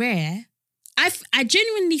very rare. I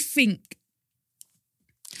genuinely think.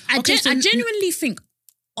 I genuinely think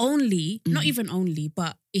only, not even only,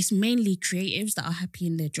 but it's mainly creatives that are happy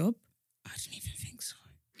in their job. I don't even think so.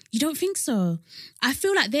 You don't think so? I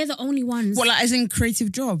feel like they're the only ones. What, like as in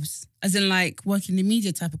creative jobs? As in like working in the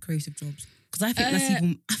media type of creative jobs? Because I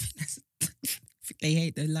think I think they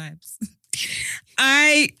hate their lives.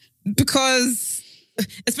 Because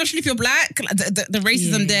especially if you're black, the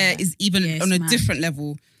racism there is even on a different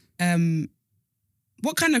level.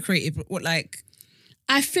 What kind of creative? What like?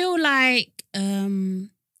 I feel like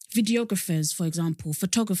videographers, for example,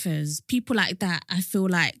 photographers, people like that. I feel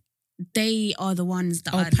like they are the ones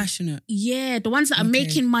that are passionate. Yeah, the ones that are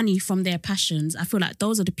making money from their passions. I feel like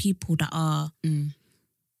those are the people that are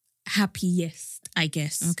happiest, I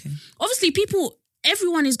guess. Okay. Obviously,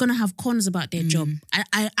 everyone is going to have cons about their job.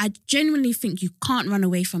 I genuinely think you can't run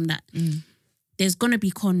away from that. There's going to be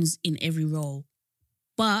cons in every role.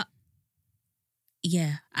 But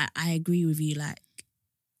yeah, I agree with you. Like,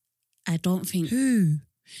 I don't think... Who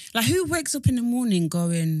wakes up in the morning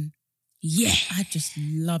going, yeah, I just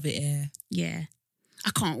love it here. Yeah.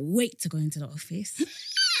 I can't wait to go into the office.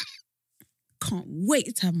 Can't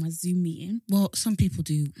wait to have my Zoom meeting. Well, some people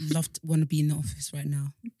do want to be in the office right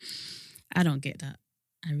now. I don't get that.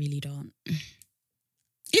 I really don't.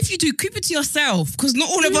 If you do, keep it to yourself, because not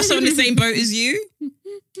all of us are in the same boat as you.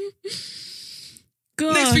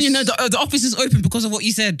 gosh. Next thing you know, the office is open because of what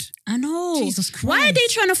you said. I know. Jesus Christ. Why are they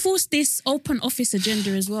trying to force this open office agenda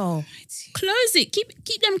as well? Close it.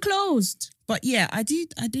 Keep them closed. But yeah, I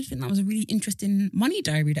did think that was a really interesting money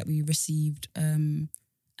diary that we received, and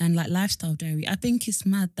like lifestyle diary. I think it's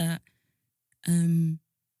mad that I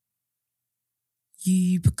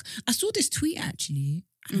saw this tweet actually,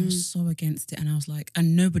 and I was so against it, and I was like,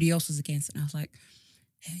 and nobody else was against it, and I was like,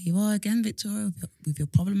 here you are again, Victoria, with your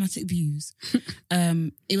problematic views.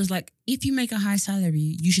 It was like, if you make a high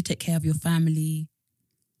salary, you should take care of your family,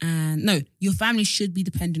 and no, your family should be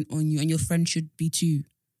dependent on you, and your friends should be too.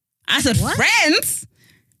 I said, what? Friends?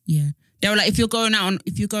 Yeah. They were like, if you're going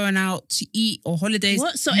out to eat or holidays,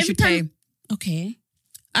 what? So you every should time, pay. Okay.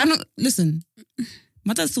 I don't listen.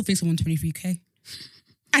 My dad still thinks I'm on 23k,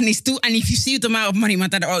 and if you see the amount of money my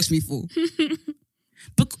dad asks me for,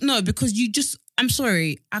 but no, because I'm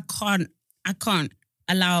sorry, I can't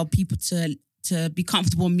allow people to be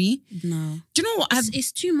comfortable with me. No. Do you know what?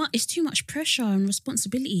 It's too much. It's too much pressure and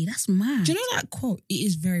responsibility. That's mad. Do you know that quote? It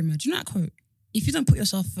is very mad. Do you know that quote? If you don't put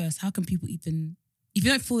yourself first, how can people even? If you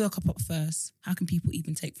don't fill your cup up first, how can people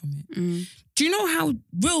even take from it? Do you know how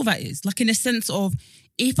real that is? Like in a sense of,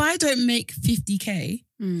 if I don't make 50k,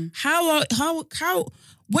 how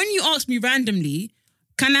when you ask me randomly,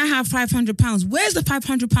 can I have £500? Where's the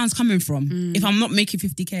 £500 coming from if I'm not making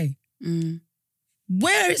 50k?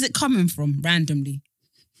 Where is it coming from randomly?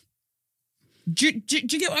 Do you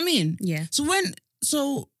get what I mean? Yeah.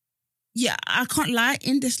 So yeah, I can't lie.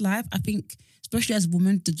 In this life, I think, especially as a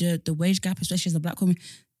woman, the wage gap, especially as a black woman,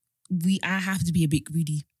 I have to be a bit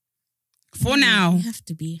greedy. For now. You have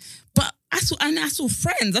to be. But I saw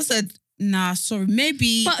friends. I said, nah, sorry,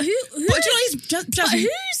 maybe. But who But do you know, it's just who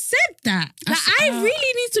said that? I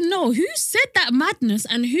really need to know who said that madness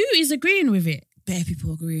and who is agreeing with it. Bare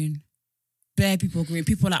people agreeing.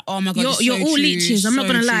 People are like, oh my God, you're so all true, leeches. I'm not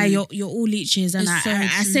gonna lie, true. you're all leeches. And I So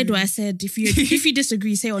said true. what I said. If you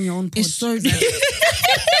disagree, say it on your own pod. It's so true.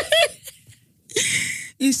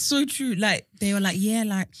 It's so true. Like they were like, yeah,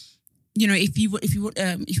 like, you know, if you want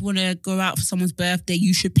to go out for someone's birthday,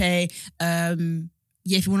 you should pay.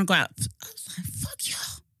 Yeah, if you want to go out, I was like, fuck you.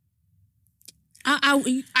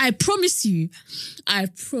 I promise you,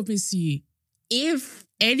 if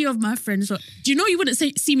any of my friends, do you know you wouldn't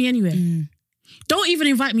see me anywhere? Don't even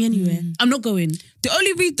invite me anywhere. I'm not going. The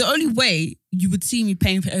only way you would see me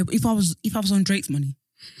paying for if I was on Drake's money.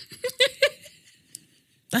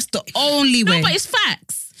 That's the only way. No, but it's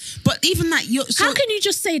facts. But even that, how can you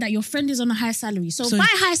just say that your friend is on a high salary? So by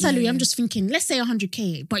high salary, I'm just thinking, let's say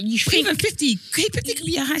 100k, but you think even 50 could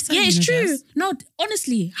be a high salary. Yeah, it's true. Guys. No,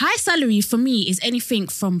 honestly, high salary for me is anything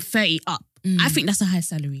from 30 up. I think that's a high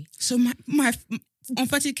salary. So my on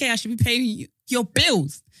 30k, I should be paying you your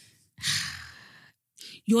bills.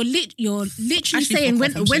 You're literally Actually, saying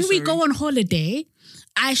when we sorry. go on holiday,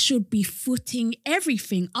 I should be footing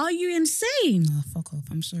everything. Are you insane? Nah, fuck off.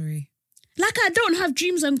 I'm sorry. Like I don't have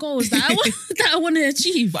dreams and goals that I want to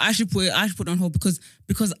achieve. But I should put it on hold because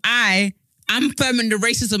I'm firm in the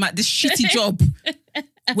racism at this shitty job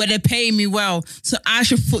where they're paying me well. So I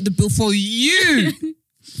should foot the bill for you.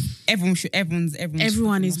 Everyone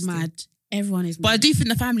is mad. Everyone is mad. But I do think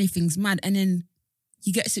the family thing's mad. And then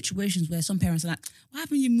you get situations where some parents are like, why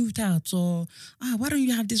haven't you moved out? Or why don't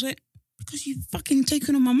you have this way? Because you've fucking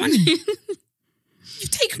taken all my money.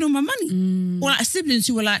 You've taken all my money. Or like siblings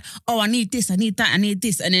who were like, oh, I need this, I need that, I need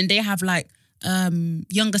this. And then they have like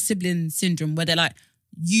younger sibling syndrome where they're like,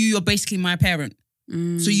 you are basically my parent.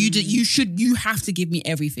 So you have to give me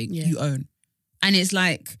everything you own. And it's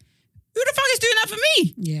like, who the fuck is doing that for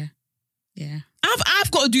me? Yeah. Yeah. I've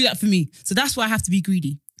got to do that for me. So that's why I have to be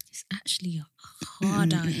greedy. It's actually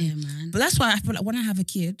hard out here, man. But that's why I feel like when I have a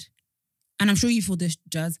kid, and I'm sure you feel this,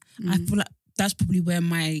 Jazz, I feel like that's probably where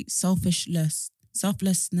my selflessness,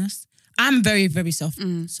 I'm very, very I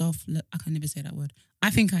can never say that word. I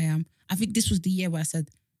think I am. I think this was the year where I said,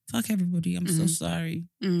 fuck everybody, I'm so sorry.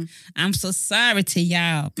 I'm so sorry to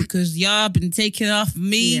y'all because y'all been taking off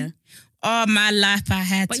me. Yeah. All my life I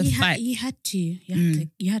had to fight. You had to.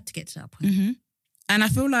 You had to get to that point. And I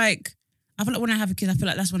feel like when I have a kid, I feel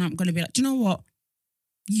like that's when I'm going to be like, do you know what?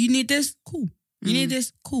 You need this? Cool. You need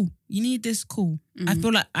this? Cool. You need this? Cool. I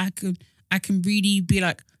feel like I can really be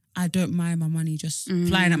like, I don't mind my money just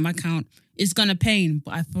flying at my account. It's going to pain,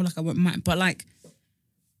 but I feel like I won't mind. But like,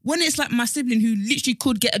 when it's like my sibling who literally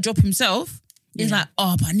could get a job himself, it's like,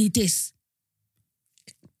 oh, but I need this.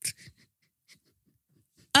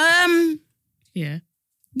 Yeah.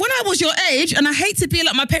 When I was your age, and I hate to be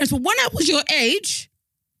like my parents, but when I was your age,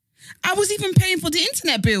 I was even paying for the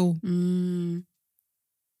internet bill.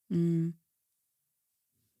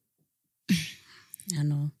 I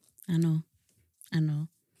know.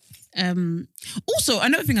 Also,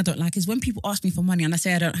 another thing I don't like is when people ask me for money and I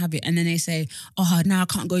say I don't have it, and then they say, "Oh, now I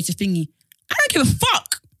can't go to thingy." I don't give a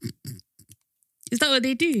fuck. Is that what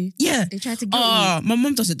they do? Yeah, They try to guilt you. My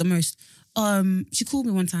mum does it the most. She called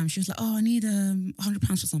me one time. She was like, "Oh, I need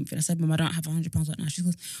 £100 for something." I said, "Mum, I don't have £100 right now." She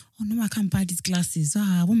goes, "Oh no, I can't buy these glasses.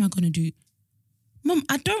 What am I gonna do?" Mum,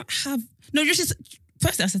 I don't have. No, just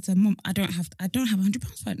first I said to her, "Mum, I don't have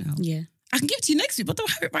 £100 right now. Yeah. I can give it to you next week, but I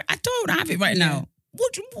don't have it right. I don't have it right now.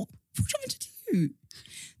 What do you want me to do?"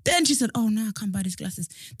 Then she said, "Oh no, I can't buy these glasses."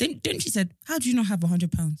 Then she said, "How do you not have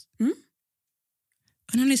 £100?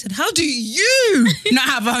 And I said, "How do you not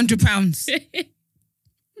have £100?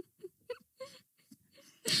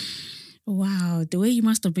 Wow, the way you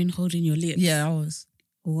must have been holding your lips. Yeah, I was.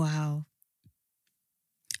 Wow.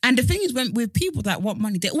 And the thing is, when with people that want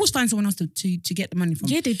money, they always find someone else to get the money from.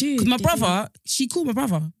 Yeah, they do. Because my They brother, she called my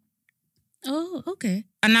brother. Oh, okay.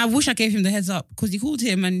 And I wish I gave him the heads up, because he called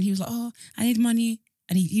him and he was like, "Oh, I need money."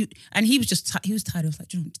 And he was just he was tired. He was like,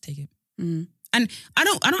 "Do you want me to take it?" And I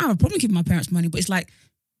don't have a problem giving my parents money, but it's like,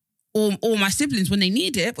 or my siblings when they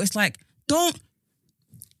need it, but it's like, don't.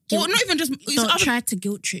 Or not even just... Don't try to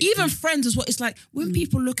guilt trip. Even friends as well. It's like when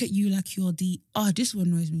people look at you like you're this one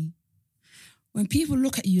annoys me. When people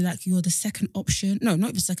look at you like you're the second option. No, not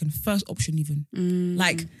even second, first option even.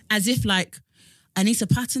 Like, as if like, I need to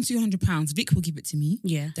pattern £200. Vic will give it to me.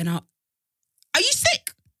 Yeah. Then are you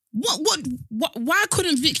sick? What, why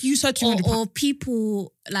couldn't Vic use her £200? Or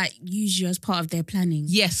people like use you as part of their planning.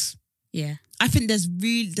 Yes. Yeah. I think there's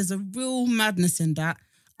a real madness in that.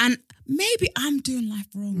 And maybe I'm doing life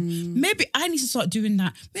wrong. Maybe I need to start doing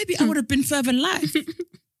that. Maybe I would have been further in life.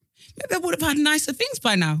 Maybe I would have had nicer things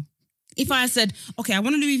by now. If I had said, "Okay, I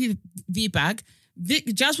want a Louis V bag.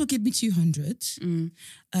 Jazz will give me 200.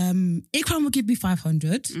 Ikram will give me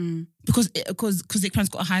 500 because Ikram's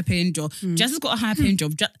got a high paying job. Jazz has got a high paying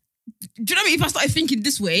job. Do you know what I mean? If I started thinking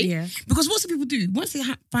this way, Yeah. Because what do people do? Once they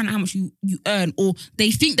find out how much you earn, or they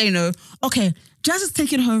think they know, okay, Jazz is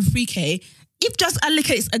taking home 3K. If Jazz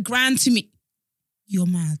allocates £1,000 to me, you're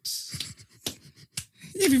mad.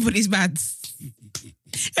 Everybody's mad.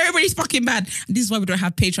 Everybody's fucking mad. And this is why we don't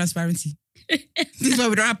have pay transparency. This is why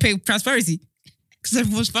we don't have pay transparency. Because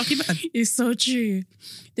everyone's fucking mad. It's so true.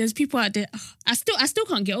 There's people out there. I still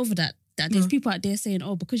can't get over that. That there's people out there saying,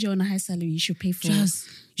 "Oh, because you're on a high salary, you should pay for Jazz.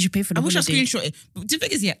 You should pay for the I wish I holiday." screenshot it. But the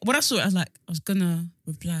thing is, when I saw it, I was like, I was gonna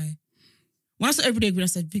reply. When I saw everybody agree, I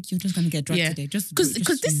said, "Vic, you're just gonna get dragged today." Because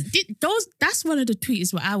that's one of the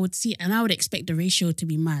tweets where I would see, and I would expect the ratio to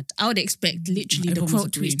be mad. I would expect literally the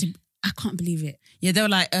quote tweets to. I can't believe it. Yeah, they were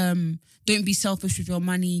like, "Don't be selfish with your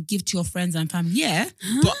money. Give to your friends and family." Yeah,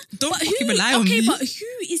 but don't fucking rely on me. Okay, but who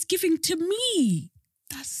is giving to me?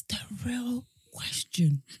 That's the real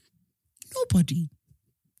question. Nobody.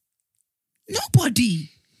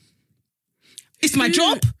 It's my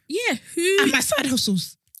job. Yeah, and my side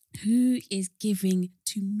hustles. Who is giving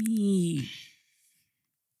to me?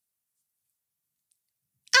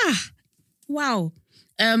 Wow.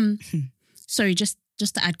 Sorry, just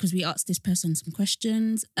to add, because we asked this person some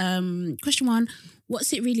questions. Question 1,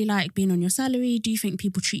 what's it really like being on your salary? Do you think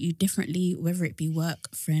people treat you differently, whether it be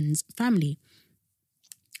work, friends, family?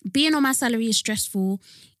 Being on my salary is stressful.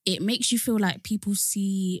 It makes you feel like people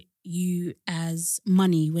see you as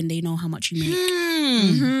money when they know how much you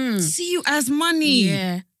make. See you as money.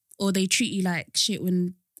 Yeah. Or they treat you like shit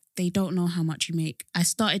when they don't know how much you make. I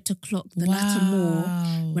started to clock the latter more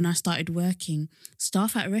when I started working.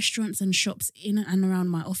 Staff at restaurants and shops in and around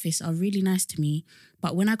my office are really nice to me,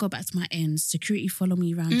 but when I go back to my ends, security follow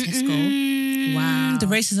me around Tesco. Wow. The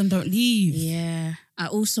racism don't leave. Yeah. I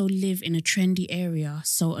also live in a trendy area,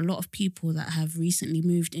 so a lot of people that have recently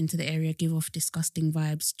moved into the area give off disgusting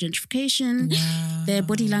vibes. Gentrification, their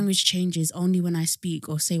body language changes only when I speak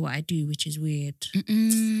or say what I do, which is weird.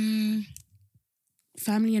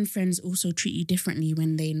 Family and friends also treat you differently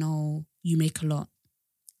when they know you make a lot.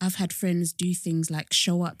 I've had friends do things like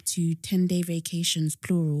show up to 10-day vacations,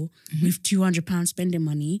 plural, with £200 spending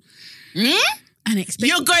money. And expect...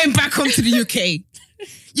 You're going back home to the UK.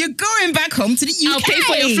 You're going back home to the UK. I'll pay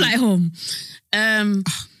for your flight home.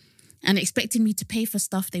 And expecting me to pay for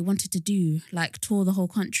stuff they wanted to do, like tour the whole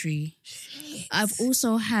country. Shit. I've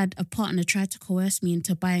also had a partner try to coerce me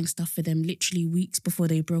into buying stuff for them literally weeks before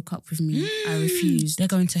they broke up with me. I refused. They're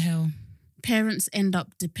going to hell. Parents end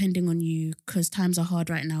up depending on you because times are hard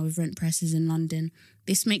right now with rent prices in London.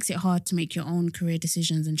 This makes it hard to make your own career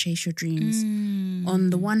decisions and chase your dreams. On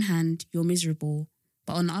the one hand, you're miserable.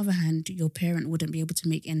 But on the other hand, your parent wouldn't be able to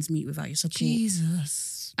make ends meet without your support.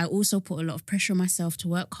 Jesus. I also put a lot of pressure on myself to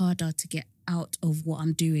work harder to get out of what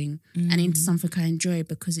I'm doing and into something I enjoy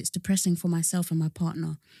because it's depressing for myself and my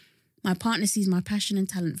partner. My partner sees my passion and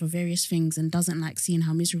talent for various things and doesn't like seeing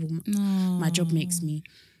how miserable my job makes me.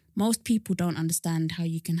 Most people don't understand how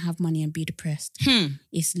you can have money and be depressed.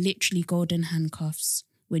 It's literally golden handcuffs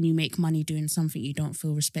when you make money doing something you don't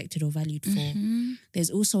feel respected or valued for. There's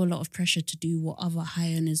also a lot of pressure to do what other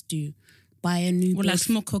high earners do. Buy a new like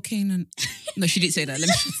smoke cocaine and... No, she didn't say that.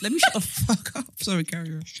 Let me shut the fuck up. Sorry,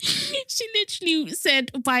 carry on. She literally said,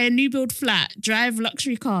 buy a new build flat, drive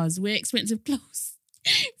luxury cars, wear expensive clothes,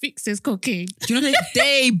 fixes cocaine. Do you know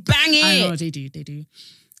they bang it? I know, they do.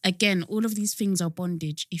 Again, all of these things are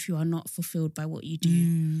bondage if you are not fulfilled by what you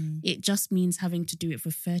do. It just means having to do it for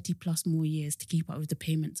 30 plus more years to keep up with the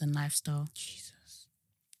payments and lifestyle. Jesus.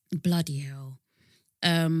 Bloody hell.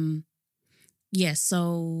 Yeah,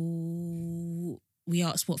 so we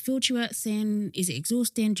asked what field she works in. Is it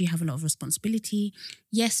exhausting? Do you have a lot of responsibility?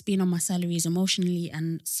 Yes, being on my salary is emotionally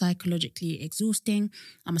and psychologically exhausting.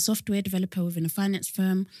 I'm a software developer within a finance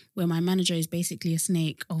firm where my manager is basically a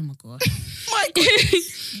snake. Oh my God. My God.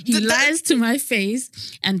 He lies to my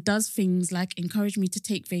face and does things like encourage me to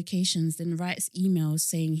take vacations, then writes emails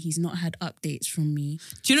saying he's not had updates from me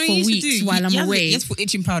Do you know for what he weeks used to do? while I'm away. He has to put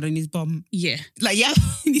itching powder in his bum. Yeah. Like, yeah,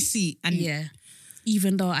 in his seat. And Yeah.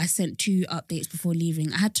 Even though I sent 2 updates before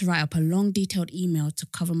leaving, I had to write up a long detailed email to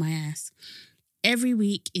cover my ass. Every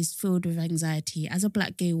week is filled with anxiety. As a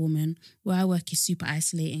black gay woman, where I work is super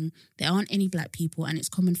isolating. There aren't any black people and it's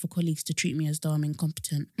common for colleagues to treat me as though I'm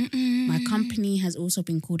incompetent. My company has also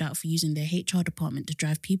been called out for using their HR department to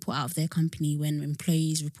drive people out of their company when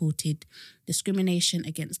employees reported discrimination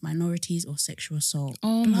against minorities or sexual assault.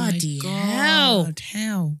 Oh Bloody my hell. God.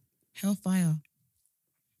 Hellfire.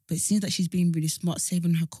 But it seems like she's being really smart,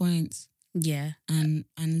 saving her coins Yeah. and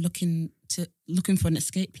looking for an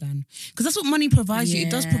escape plan. Because that's what money provides you. It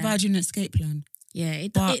does Yeah. provide you an escape plan. Yeah,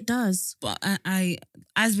 it But- does. But I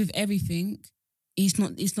as with everything, it's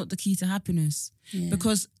not the key to happiness. Yeah.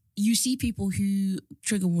 Because you see people who,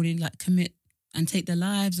 trigger warning, like commit and take their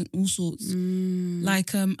lives and all sorts.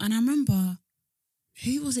 Like, and I remember,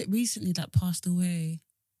 who was it recently that passed away?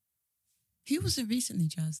 Who was it recently,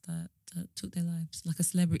 Jazz, that took their lives? Like a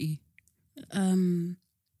celebrity.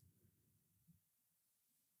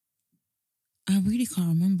 I really can't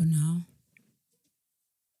remember now.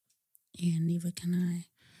 Yeah, neither can I.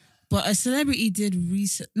 But a celebrity did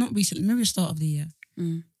not recently, maybe the start of the year.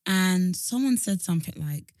 And someone said something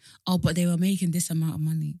like, oh, but they were making this amount of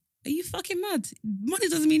money. Are you fucking mad? Money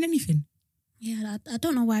doesn't mean anything. Yeah, I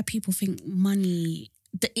don't know why people think money,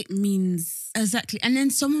 that it means... Exactly. And then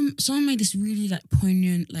someone made this really like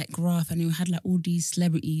poignant like graph, and it had like all these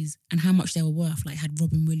celebrities and how much they were worth. Like had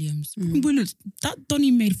Robin Williams. Robin Williams, that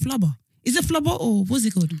Donnie made Flubber. Is it Flubber or what's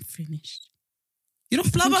it called? I'm finished. You know I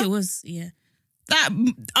think Flubber? it was, yeah. That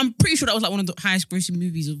I'm pretty sure that was like one of the highest grossing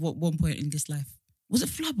movies of one point in this life. Was it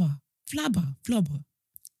Flubber? Flubber.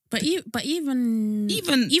 But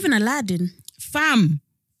even Aladdin. Fam,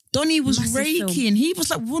 Donnie was Massive raking. film. He was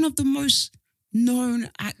like one of the most known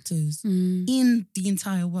actors in the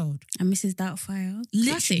entire world. And Mrs. Doubtfire.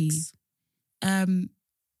 Literally. Classics. And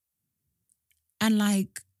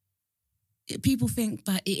like people think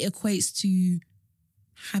that it equates to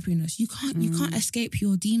happiness. You can't escape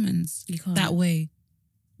your demons You can't. that way.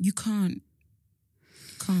 You can't.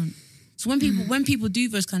 So when people do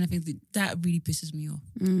those kind of things, that really pisses me off.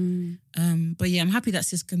 But yeah, I'm happy that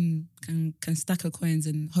sis can stack her coins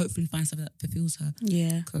and hopefully find something that fulfills her.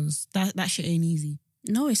 Yeah. Because that shit ain't easy.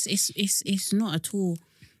 No, it's not at all.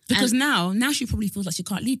 Because now she probably feels like she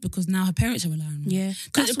can't leave because now her parents are relying on her. Yeah.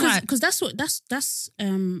 That's That's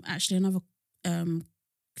actually another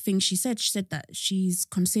thing she said. She said that she's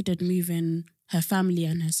considered moving her family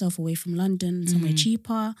and herself away from London, somewhere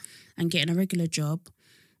cheaper, and getting a regular job.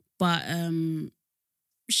 But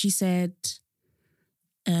she said,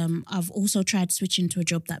 I've also tried switching to a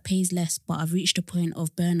job that pays less, but I've reached a point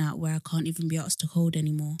of burnout where I can't even be asked to code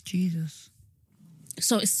anymore. Jesus.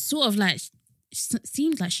 So it's sort of like,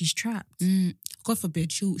 seems like she's trapped. God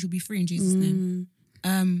forbid, she'll be free in Jesus' name.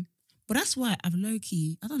 But that's why I've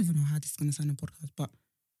low-key, I don't even know how this is going to sound on a podcast, but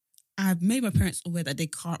I've made my parents aware that they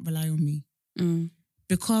can't rely on me.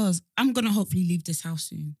 Because I'm going to hopefully leave this house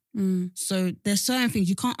soon. So there's certain things,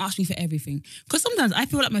 you can't ask me for everything. Because sometimes I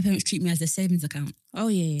feel like my parents treat me as their savings account. Oh,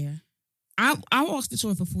 yeah. I'll ask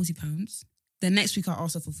Victoria for £40. Then next week I'll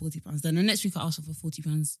ask her for £40. Then the next week I'll ask her for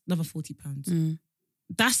 £40, another £40.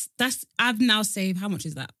 That's I've now saved, how much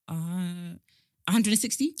is that?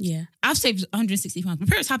 160? Yeah. I've saved £160. My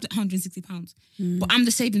parents have £160, but I'm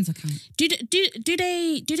the savings account. Do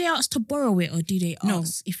they ask to borrow it, or do they No.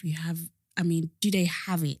 ask if you have? I mean, do they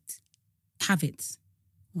have it? Have it.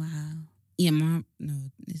 Wow. Yeah, no,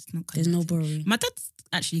 it's not. There's no connected. borrowing. My dad's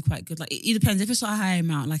actually quite good. Like it depends. If it's a high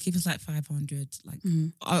amount, like if it's like 500, like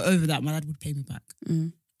over that, my dad would pay me back.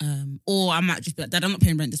 Or I might just be like, Dad, I'm not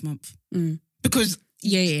paying rent this month because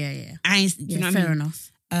Yeah. I ain't. You know what fair I mean?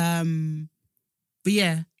 enough. But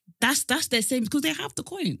yeah, that's their savings because they have the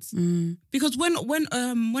coins. Because when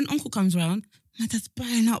Uncle comes around, my dad's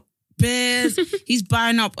buying up beers. He's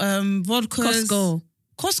buying up vodkas.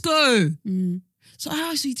 Costco.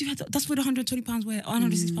 So you do have to, that's where the £120 went, or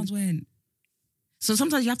 £160 went. So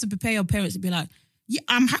sometimes you have to prepare your parents to be like, yeah,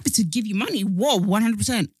 I'm happy to give you money. Whoa,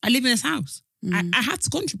 100%. I live in this house. I have to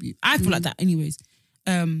contribute. I feel like that anyways.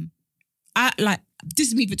 I like, this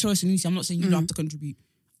is me, Victoria Sanusi. I'm not saying you don't have to contribute.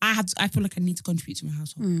 I feel like I need to contribute to my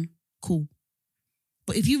household. Cool.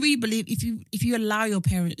 But if you really believe, if you allow your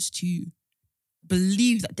parents to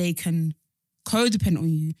believe that they can codepend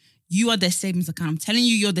on you, you are their savings account. I'm telling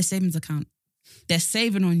you, you're their savings account. They're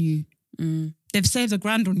saving on you. They've saved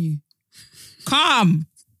 £1,000 on you. Calm.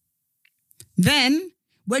 Then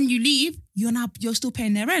when you leave, you're still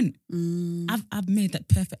paying their rent. I've made that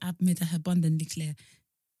perfect. I've made that abundantly clear.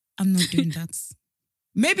 I'm not doing that.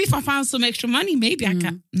 Maybe if I found some extra money, maybe I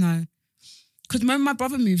can. No, because when my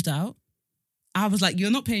brother moved out, I was like,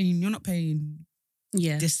 "You're not paying.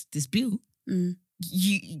 Yeah. This bill.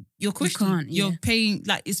 You're questioning. You're paying.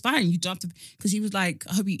 Like it's fine. You don't have to." Because he was like,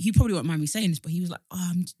 I hope he probably won't mind me saying this, but he was like,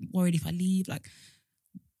 "Oh, I'm worried if I leave. Like,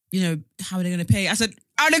 you know, how are they going to pay?" I said,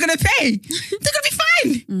 "How are they going to pay? They're going to be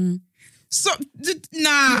fine." So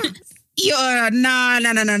nah.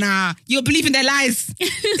 Nah. You're believing their lies.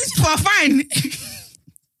 These people are fine.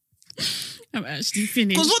 I'm actually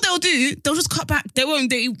finished. Because what they'll do, they'll just cut back. They won't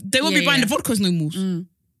be buying the vodkas no more.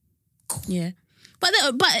 Cool. Yeah. But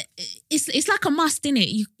it's like a must,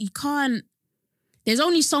 innit? You can't, there's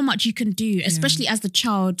only so much you can do, especially as the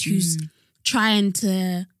child who's trying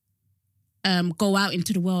to go out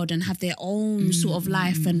into the world and have their own sort of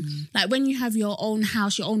life. And like when you have your own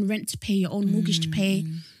house, your own rent to pay, your own mortgage to pay,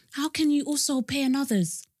 how can you also pay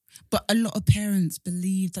another's? But a lot of parents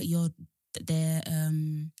believe that their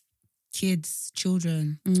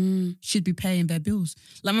children should be paying their bills.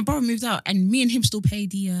 Like my brother moved out and me and him still pay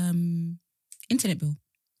the internet bill.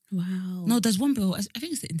 Wow. No, there's one bill. I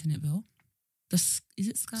think it's the internet bill. Is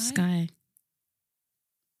it Sky? Sky.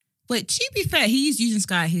 Wait, to be fair, he is using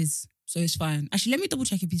Sky his, so it's fine. Actually, let me double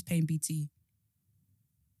check if he's paying BT.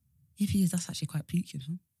 If he is, that's actually quite peak, you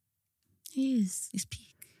know? He is. It's peak.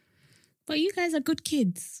 But you guys are good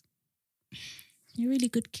kids. You're really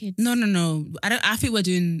good kids. No. I think we're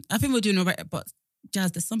doing all right. But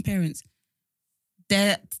Jazz, there's some parents.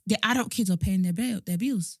 Their adult kids are paying their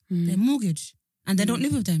bills, their mortgage, and they don't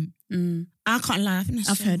live with them. I can't lie. I think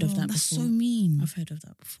I've heard of that That's before. so mean. I've heard of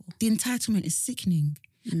that before. The entitlement is sickening,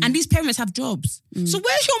 and these parents have jobs. So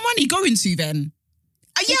where's your money going to then?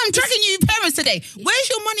 I'm dragging you parents today. Where's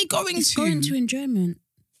your money going It's to? going to enjoyment.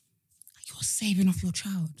 You're saving off your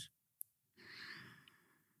child.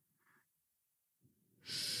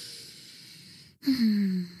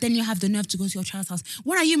 Then you have the nerve to go to your child's house.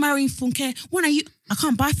 When are you marrying Funke? I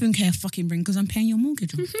can't buy Funke a fucking ring because I'm paying your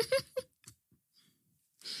mortgage off.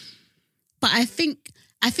 But I think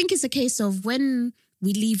it's a case of when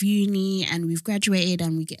we leave uni and we've graduated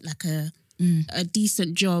and we get like a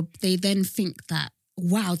decent job, they then think that,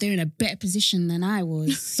 wow, they're in a better position than I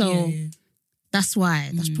was. So that's why.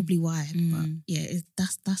 That's probably why. But yeah,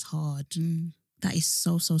 that's hard. That is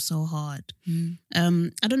so hard. I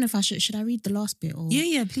don't know if I should I read the last bit or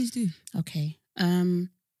Yeah, please do. Okay.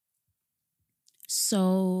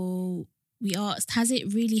 So we asked, has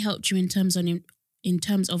it really helped you in terms of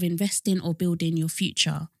investing or building your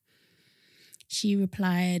future? She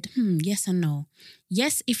replied, yes and no.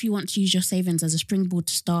 Yes, if you want to use your savings as a springboard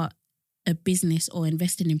to start a business or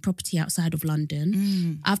investing in property outside of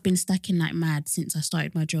London. I've been stacking like mad since I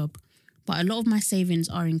started my job. But a lot of my savings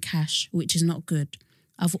are in cash, which is not good.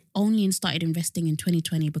 I've only started investing in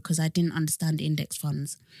 2020 because I didn't understand index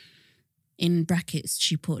funds. In brackets,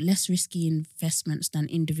 she put less risky investments than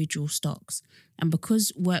individual stocks. And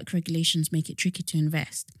because work regulations make it tricky to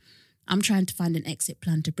invest, I'm trying to find an exit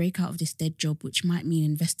plan to break out of this dead job, which might mean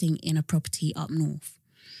investing in a property up north.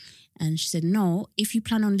 And she said, no, if you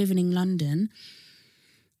plan on living in London,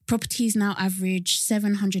 properties now average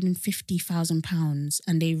 £750,000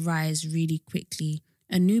 and they rise really quickly.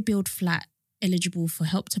 A new build flat eligible for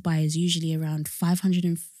Help to Buy is usually around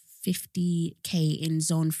 50K in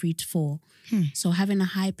zone 3 to 4. So having a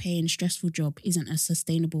high paying, stressful job isn't a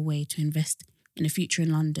sustainable way to invest in a future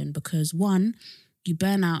in London because one, you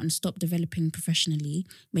burn out and stop developing professionally,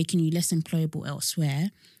 making you less employable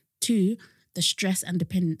elsewhere. Two, the stress and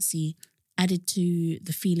dependency added to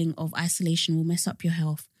the feeling of isolation will mess up your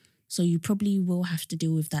health. So you probably will have to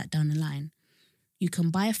deal with that down the line. You can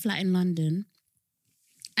buy a flat in London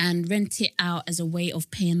and rent it out as a way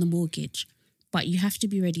of paying the mortgage. But you have to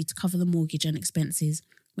be ready to cover the mortgage and expenses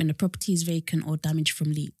when the property is vacant or damaged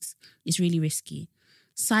from leaks. It's really risky.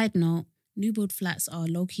 Side note, new build flats are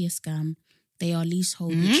low-key a scam. They are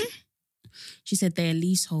leasehold. She said they are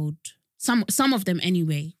leasehold. Some of them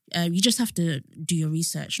anyway. You just have to do your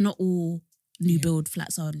research. Not all new build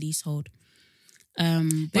flats are leasehold.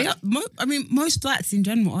 Most flats in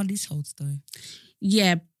general are leaseholds though.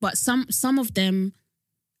 Yeah, but some of them,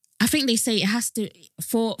 I think they say it has to,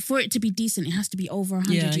 for it to be decent, it has to be over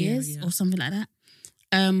 100 years or something like that.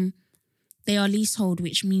 They are leasehold,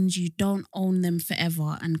 which means you don't own them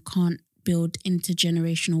forever and can't build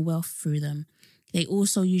intergenerational wealth through them. They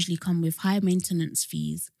also usually come with high maintenance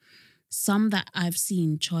fees. Some that I've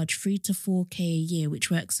seen charge 3 to 4K a year,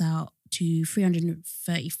 which works out to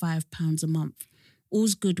 £335 a month.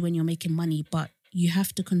 All's good when you're making money, but you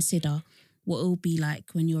have to consider what it will be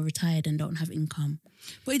like when you're retired and don't have income.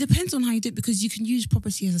 But it depends on how you do it because you can use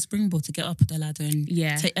property as a springboard to get up the ladder and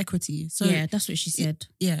take equity. So yeah, that's what she said.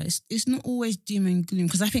 It's not always doom and gloom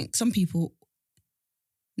because I think some people,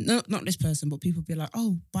 not this person, but people be like,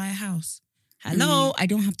 oh, buy a house. Hello, I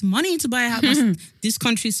don't have the money to buy a house. This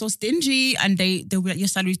country is so stingy and they'll be like, your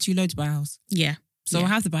salary is too low to buy a house. Yeah. So I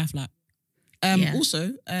have to buy a flat.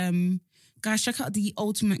 Also, guys, check out the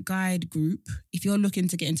Ultimate Guide group. If you're looking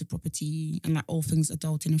to get into property and like all things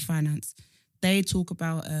adulting and finance, they talk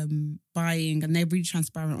about buying and they're really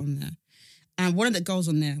transparent on there. And one of the girls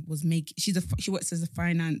on there was she works as a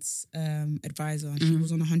finance advisor and she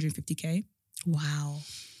was on 150K. Wow.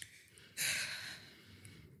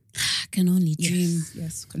 Can only dream.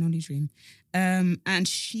 Yes, can only dream. And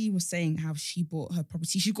she was saying how she bought her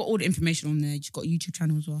property. She's got all the information on there. She's got a YouTube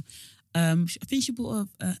channel as well. I think she bought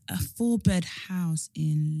a 4-bed house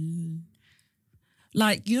in,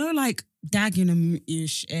 like, you know, like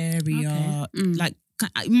Dagenham-ish area, like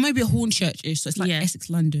maybe a Hornchurch-ish. So it's like Essex,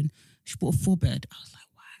 London. She bought a 4-bed. I was like,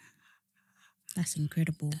 wow, that's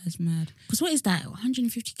incredible. That's mad. Because what is that?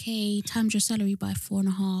 150K times your salary by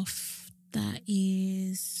 4.5. That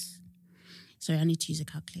is. Sorry, I need to use a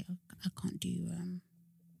calculator. I can't do.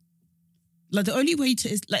 Like the only way to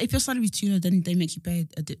is like if your salary is too low, then they make you pay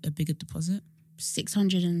a bigger deposit.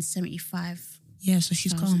 675. Yeah, so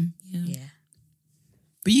she's calm. Yeah.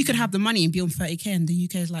 But you could have the money and be on 30K, and the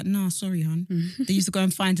UK is like, nah, sorry, hon. They used to go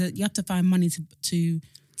and you have to find money to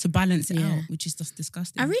balance it out, which is just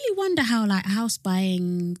disgusting. I really wonder how like house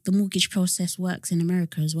buying, the mortgage process works in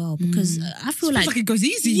America as well, because I feel like it goes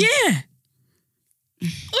easy. Yeah.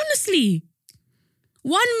 Honestly.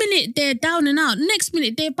 1 minute they're down and out, next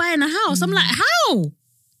minute they're buying a house. I'm like, how?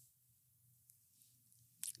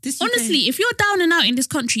 Honestly, if you're down and out in this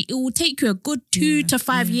country, it will take you a good 2 to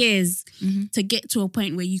 5 years to get to a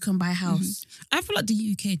point where you can buy a house. I feel like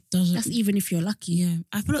the UK doesn't. That's even if you're lucky. Yeah.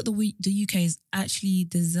 I feel like the UK is actually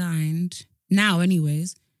designed, now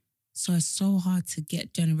anyways, so it's so hard to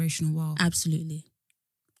get generational wealth. Absolutely.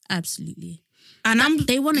 And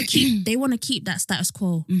they want to keep that status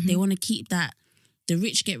quo. They want to keep that the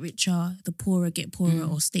rich get richer, the poorer get poorer,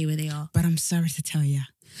 or stay where they are. But I'm sorry to tell you,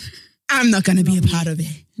 I'm not going to be a part of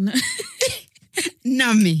it. No.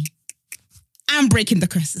 Not me. I'm breaking the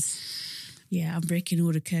curses. Yeah, I'm breaking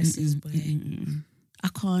all the curses, but I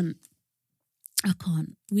can't.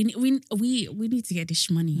 We need to get this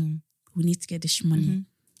money. We need to get this money.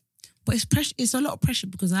 But it's pressure. It's a lot of pressure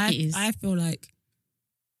because I feel like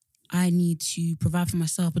I need to provide for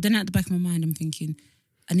myself. But then at the back of my mind, I'm thinking,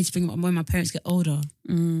 I need to think about when my parents get older,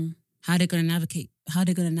 how they're going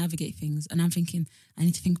to navigate things. And I'm thinking, I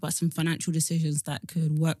need to think about some financial decisions that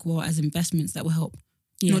could work well as investments that will help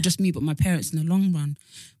not just me, but my parents in the long run.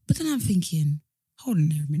 But then I'm thinking, hold on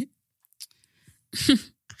there a minute.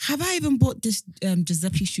 Have I even bought this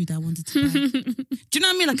Giuseppe shoe that I wanted to buy? Do you know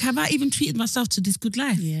what I mean? Like, have I even treated myself to this good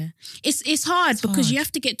life? Yeah. It's hard because you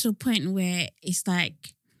have to get to a point where it's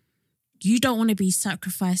like, you don't want to be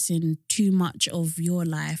sacrificing too much of your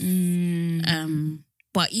life.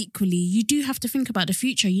 But equally, you do have to think about the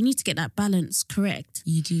future. You need to get that balance correct.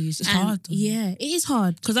 You do. It's hard. Though. Yeah, it is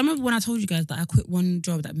hard. Because I remember when I told you guys that I quit one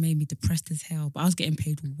job that made me depressed as hell, but I was getting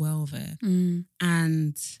paid well there.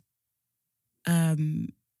 And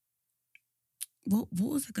what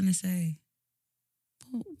was I going to say?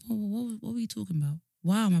 What were you talking about?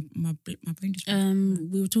 Wow, my brain just...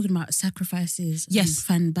 We were talking about sacrifices. Yes. And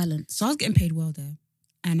fan balance. So I was getting paid well there.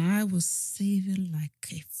 And I was saving like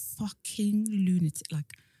a fucking lunatic. Like,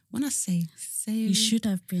 when I say saving... You should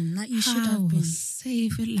have been. Like, you should I have been. was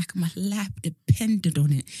saving like my life depended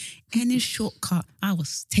on it. Any shortcut, I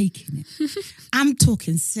was taking it. I'm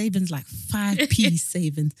talking savings like 5p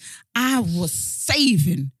savings. I was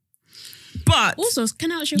saving. But... Also,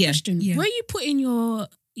 can I ask you a question? Yeah. Were you putting your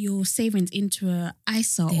savings into a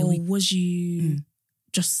ISA or was you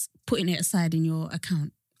just putting it aside in your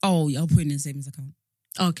account? Oh, yeah, I'll put it in a savings account.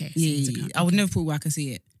 Okay. Yeah. Account. I would never put it where I can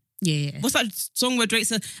see it. Yeah. What's that song where Drake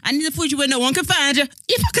said, I need to put you where no one can find you?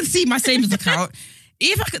 If I can see my savings account,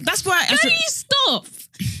 that's why... Can you stop?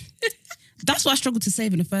 That's why I struggled to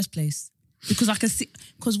save in the first place. Because I can see...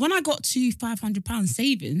 Because when I got to £500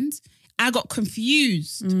 savings, I got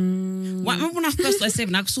confused. Remember when I first started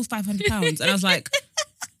saving, I saw £500 and I was like...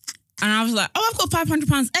 oh, I've got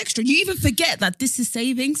 £500 extra. You even forget that this is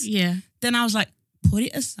savings. Yeah. Then I was like, put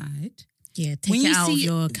it aside. Yeah, take it out of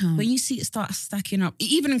your account. When you see it start stacking up, it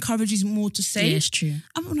even encourages more to save. Yeah, it's true.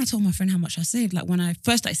 I remember when I told my friend how much I saved, like when I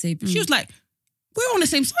first started saving, she was like, we're on the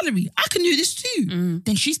same salary. I can do this too.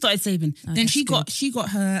 Then she started saving. Then she got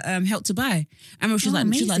her Help to Buy. I remember she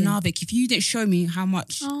was like, nah, Vic, if you didn't show me how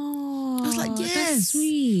much... Oh, I was like, yes, that's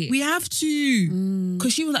sweet. we have to.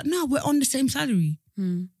 Because she was like, no, we're on the same salary.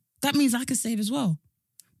 That means I can save as well.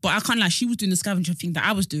 But I can't lie, she was doing the scavenger thing that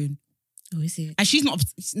I was doing. Oh, is it? And she's not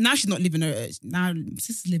living now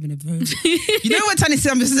sister's living a very... You know what Tanya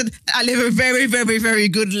said? I live a very, very, very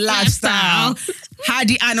good lifestyle. How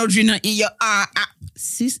the anodrina in your...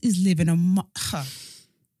 Sis is living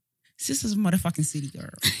Sis is a motherfucking city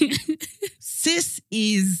girl. Sis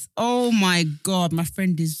is... Oh my God, my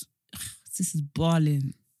friend is... Sis is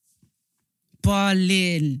balling.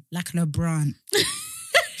 Balling. Like LeBron.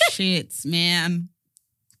 Shit, man.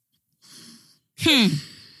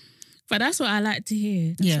 But that's what I like to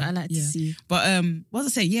hear. That's what I like to see. But what was I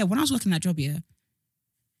saying? Yeah, when I was working that job,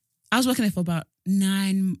 I was working there for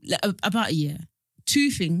about a year.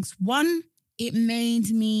 Two things. One, it made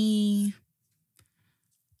me...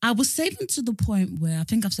 I was saving to the point where, I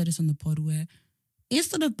think I've said this on the pod, where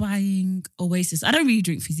instead of buying Oasis, I don't really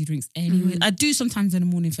drink fizzy drinks anyway. I do sometimes in the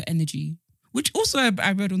morning for energy. Which also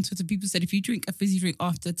I read on Twitter, people said if you drink a fizzy drink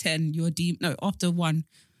after 10, after 1,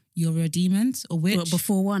 you're a demon or witch. But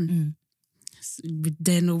before 1?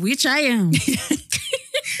 Then a witch I am.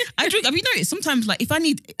 I drink, have you noticed? Sometimes, like, if I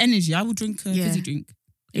need energy, I will drink a fizzy drink.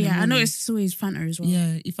 Yeah, I know it's always Fanta as well.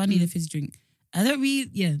 Yeah, if I need a fizzy drink. I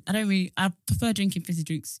prefer drinking fizzy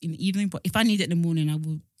drinks in the evening, but if I need it in the morning, I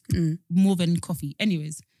will more than coffee.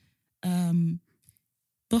 Anyways,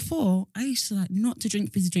 before, I used to like not to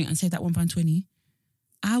drink fizzy drink and save that £1.20.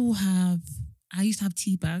 I used to have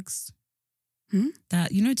tea bags.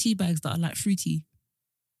 That, you know, tea bags that are like fruity.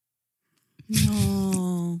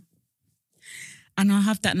 No. And I'll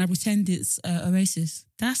have that and I pretend it's Oasis.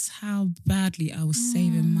 That's how badly I was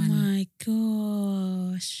saving money. Oh my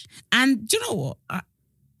gosh. And do you know what?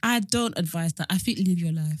 I don't advise that. I think live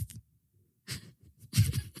your life.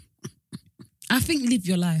 I think live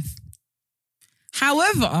your life.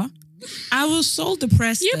 However, I was so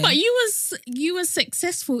depressed. Yeah, but you was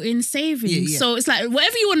successful in saving. Yeah. So it's like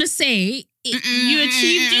whatever you want to say, you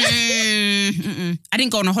achieved it. I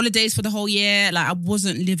didn't go on holidays for the whole year. Like I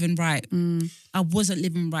wasn't living right. I wasn't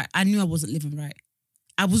living right. I knew I wasn't living right.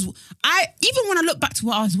 Even when I look back to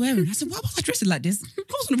what I was wearing, I said, why was I dressing like this? I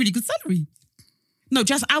was on a really good salary. No,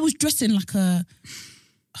 just I was dressing like I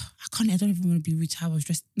don't even want to be rude how I was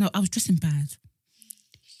dressed. No, I was dressing bad.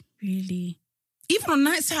 Really? Even on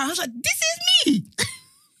nights out, I was like, this is me.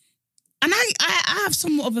 And I have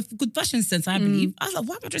somewhat of a good fashion sense, I believe. I was like,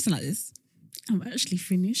 why am I dressing like this? I'm actually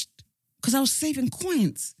finished. Because I was saving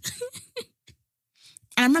coins.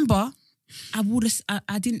 And I remember,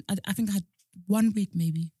 I think I had 1 week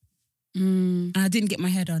maybe. And I didn't get my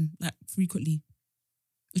hair done, like, frequently.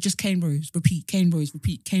 It just cane rows, repeat, cane rows,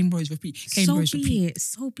 repeat, cane rows, repeat, cane rows, repeat.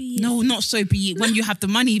 So be it. No, not so be it, when you have the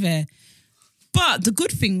money there. But the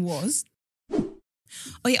good thing was...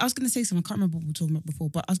 Oh yeah, I was going to say something. I can't remember what we were talking about before,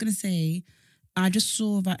 but I was going to say, I just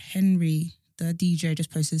saw that Henry, the DJ, just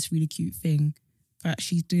posted this really cute thing that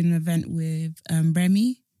she's doing an event with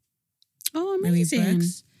Remy. Oh, amazing. Remy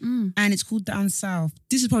Briggs. And it's called Down South.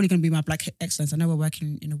 This is probably going to be my Black Excellence. I know we're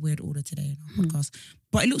working in a weird order today in our podcast,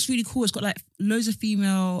 but it looks really cool. It's got like loads of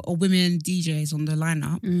female or women DJs on the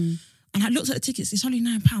lineup. And I looked at the tickets. It's only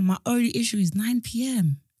 £9. My only issue is 9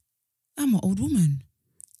 p.m. I'm an old woman.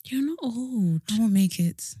 You're not old. I won't make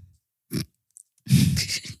it.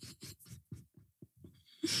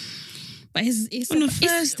 But it's on a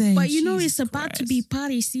Thursday. But you know, Jesus it's about to Christ. be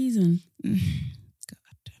party season. God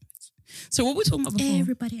damn it. So what were we talking about before?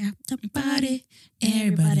 Everybody have to party.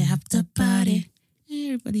 Everybody have to party.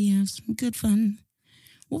 Everybody have some good fun.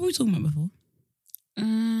 What were we talking about before?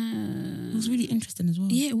 It was really interesting as well.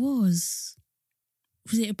 Yeah, it was.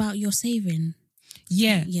 Was it about your saving?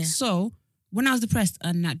 Yeah. Yeah. So when I was depressed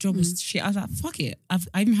and that job was shit, I was like, fuck it. I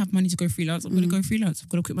even have money to go freelance. I'm going to go freelance. I've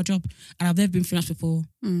got to quit my job. And I've never been freelance before.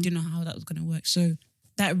 Didn't know how that was going to work. So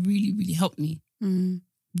that really, really helped me.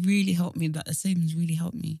 Really helped me. That the savings really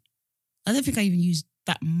helped me. I don't think I even used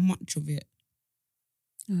that much of it.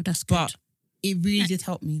 Oh, that's good. But it really did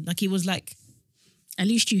help me. Like, it was like... At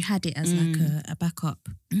least you had it as like a backup.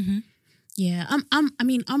 Mm-hmm. Yeah,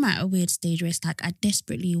 I'm at a weird stage where it's like I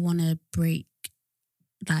desperately want to break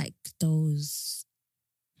like those.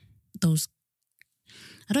 I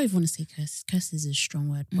don't even want to say curses. Curses is a strong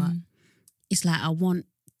word, but it's like I want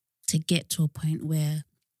to get to a point where,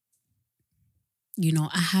 you know,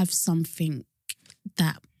 I have something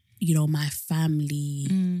that, you know, my family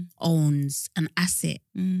owns, an asset,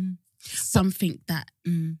 something that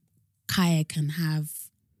Kaya can have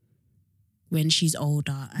when she's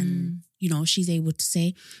older, and you know, she's able to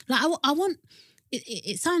say, like, I want.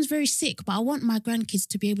 It sounds very sick, but I want my grandkids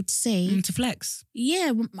to be able to say, to flex.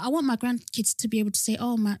 Yeah, I want my grandkids to be able to say,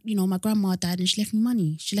 oh, my grandma died and she left me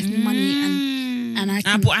money. She left me money, and I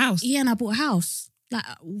bought a house. Yeah, and I bought a house. Like,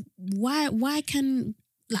 why can,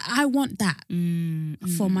 like, I want that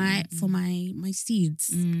for my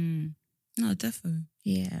seeds. No, definitely.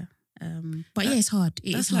 Yeah. But yeah, it's hard.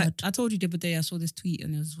 It's hard. Like, I told you the other day I saw this tweet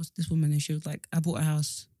and there was this woman and she was like, I bought a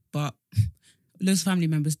house, but loads of family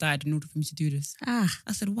members died in order for me to do this. I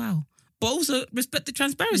said, wow. But also respect the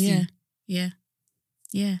transparency. Yeah.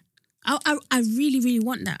 I really, really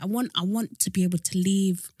want that. I want to be able to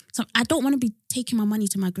leave. So I don't want to be taking my money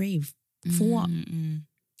to my grave. For what?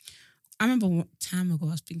 I remember what time ago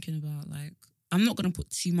I was thinking about, like, I'm not going to put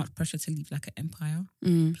too much pressure to leave like an empire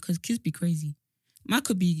because kids be crazy. My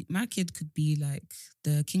kid could be like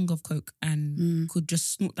the king of coke and could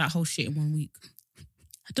just snort that whole shit in 1 week.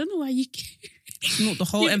 I don't know why you snort the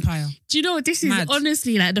whole empire. Do you know what this is? Mad.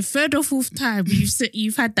 Honestly, like the third or fourth time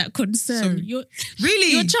you've had that concern.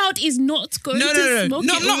 Really? Your child is not going to smoke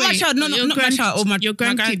not my child. Not my child or your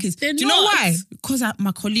grandkids. Do you know why? Because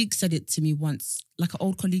my colleague said it to me once. Like an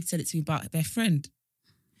old colleague said it to me about their friend.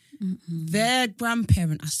 Their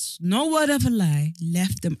grandparent, no word of a lie,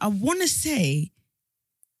 left them, I want to say,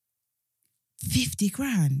 50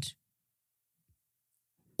 grand.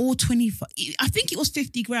 Or 25. I think it was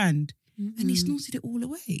 50 grand. And he snorted it all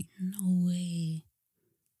away. No way.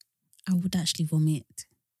 I would actually vomit.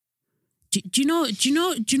 Do you know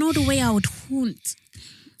the way I would haunt?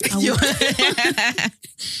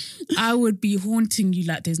 I would be haunting you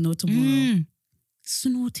like there's no tomorrow.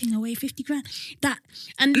 Snorting away 50 grand.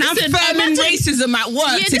 And now listen, firming racism at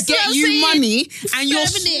work to get you money and you're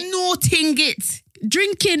snorting it.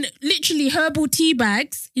 Drinking literally herbal tea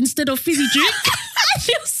bags instead of fizzy drink.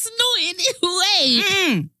 You're snorting it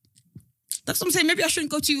away. That's what I'm saying. Maybe I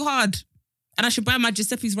shouldn't go too hard. And I should buy my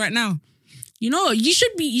Giuseppe's right now. You know, you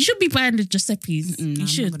should be buying the Giuseppe's. You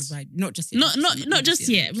should. Not just yet. Not just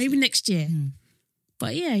yet. Maybe next year.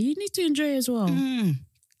 But yeah, you need to enjoy it as well.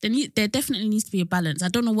 There definitely needs to be a balance. I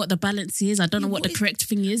don't know what the balance is. I don't know what the correct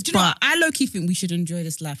thing is. Do you know what? I low-key think we should enjoy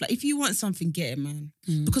this life. Like, if you want something, get it, man.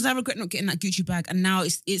 Because I regret not getting that Gucci bag, and now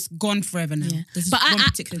it's gone forever now. Yeah. There's one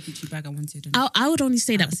particular Gucci bag I wanted. I would only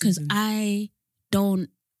say that because I don't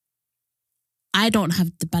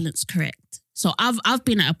have the balance correct. So I've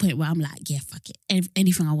been at a point where I'm like, yeah, fuck it.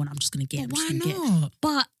 Anything I want, I'm just gonna get. But why not?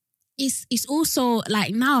 But it's also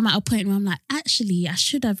like now I'm at a point where I'm like, actually, I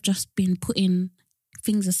should have just been putting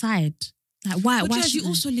things aside. Like, why? But you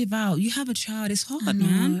also live out. You have a child. It's hard,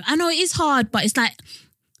 man. I know it is hard, but it's like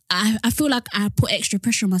I feel like I put extra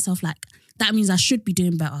pressure on myself. Like, that means I should be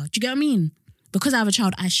doing better. Do you get what I mean? Because I have a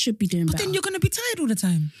child, I should be doing better. But then you're gonna be tired all the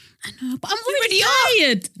time. I know, but I'm already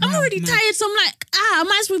tired. I'm already tired, so I'm like, I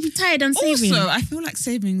might as well be tired and saving. Also, I feel like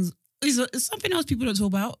savings is something else people don't talk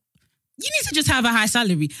about. You need to just have a high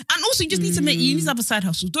salary. And also, you just need to you need to have a side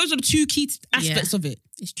hustle. Those are the two key aspects of it.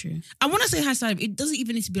 It's true. And when I say high salary, it doesn't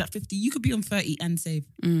even need to be like 50. You could be on 30 and save.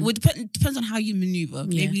 Well, it depends on how you maneuver.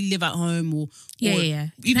 Yeah. Maybe you live at home or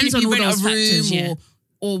Even if on you all rent those a room factors,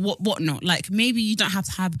 or whatnot. Like, maybe you don't have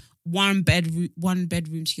to have one bedroom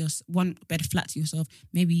to one bed flat to yourself.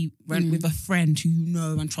 Maybe rent with a friend who you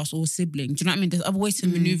know and trust, or a sibling. Do you know what I mean? There's other ways to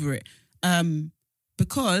maneuver it.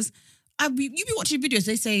 Because you be watching videos,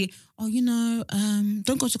 they say, oh,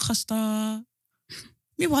 don't go to Costa.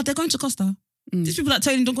 Meanwhile, they're going to Costa. These people that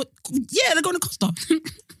tell you don't go, they're going to Costa.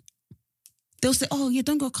 they'll say, oh yeah,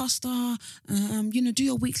 don't go Costa, do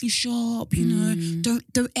your weekly shop,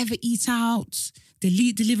 don't ever eat out,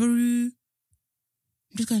 delete Deliveroo.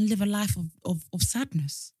 I'm just going to live a life of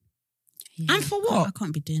sadness. Yeah, and for what? I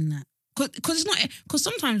can't be doing that. Because it's not. Because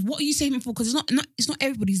sometimes what are you saving for? Because it's not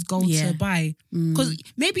everybody's goal to buy. Because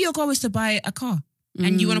maybe your goal is to buy a car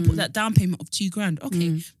and you want to put that down payment of $2,000.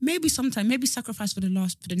 Okay, maybe sacrifice for the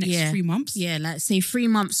next 3 months. Yeah, like say 3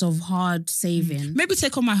 months of hard saving. Maybe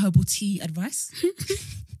take on my herbal tea advice.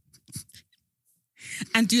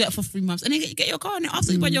 And do that for 3 months, and then get your car. And then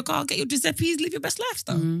after you buy your car, get your Giuseppe's, live your best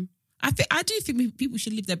lifestyle. I do think people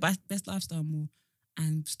should live their best lifestyle more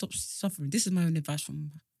and stop suffering. This is my own advice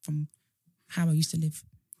from how I used to live.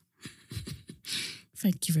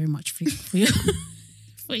 Thank you very much for your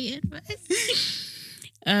for your advice.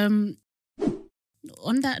 On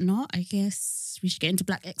that note, I guess we should get into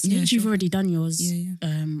Black Excellence. Yeah, sure. You've already done yours. Yeah.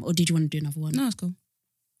 Or did you want to do another one? No, it's cool.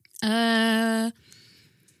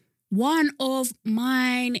 One of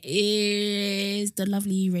mine is the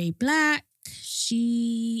lovely Ray Black.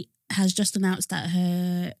 She has just announced that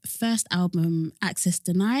her first album, Access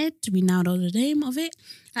Denied, we now know the name of it.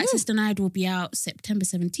 Access Denied will be out September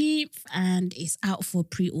 17th and it's out for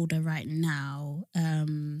pre-order right now.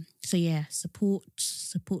 So yeah, support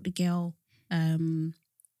the girl.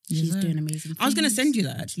 She's doing amazing things. I was going to send you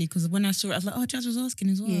that actually, because when I saw it, I was like, oh, Jazz was asking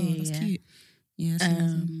as well. That's cute. Yeah, that's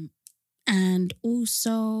amazing. And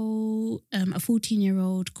also a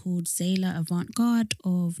 14-year-old called Zayla Avant-Garde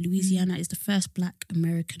of Louisiana is the first Black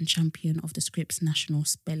American champion of the Scripps National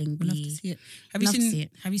Spelling Bee. I'd love to see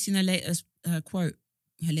it. Have you seen her latest quote,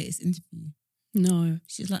 her latest interview? No.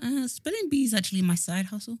 She's like, spelling bee is actually my side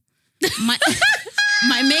hustle.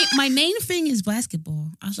 My main thing is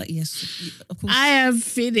basketball. I was like, yes, of course. I have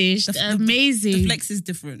finished. Amazing. The flex is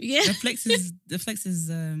different. Yeah. The flex is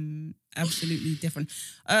absolutely different.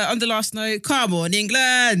 On the last note, come on,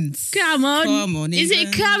 England. Come on, England. Is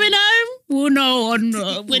it coming home? We'll know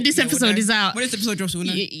when this episode is out. When this episode drops, we'll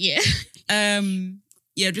know. Yeah.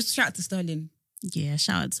 Just shout out to Sterling. Yeah,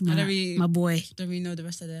 shout out to my boy. Don't really know the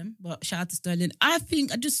rest of them, but shout out to Sterling. I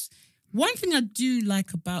think one thing I do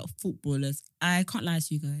like about footballers, I can't lie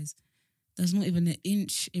to you guys, there's not even an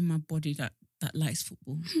inch in my body that likes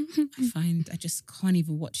football. I just can't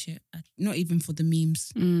even watch it. Not even for the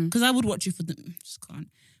memes. Because I would watch it for just can't.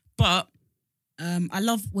 But I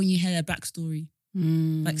love when you hear their backstory.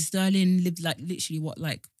 Like Sterling lived like literally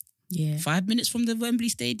 5 minutes from the Wembley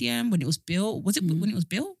Stadium when it was built. Was it when it was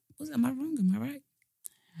built? Am I wrong? Am I right?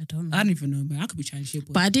 I don't know. I don't even know, man. I could be trying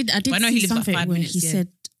shit. But I did I know see he lived something like 5 where minutes, he said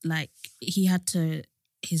like he had to,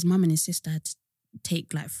 his mum and his sister had to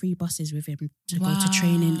take like 3 buses with him to go to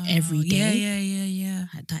training every day. Yeah.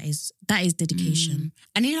 Like, that is dedication.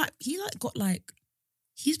 And he got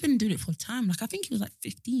he's been doing it for time. Like I think he was like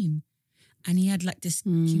 15, and he had like this.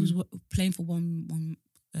 He was playing for one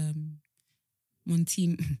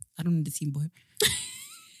team. I don't know the team, boy.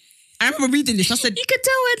 I remember reading this. I said, you can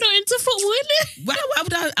tell we're not into football, innit? Why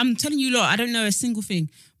would I? I'm telling you, I don't know a single thing.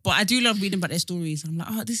 But I do love reading about their stories. I'm like,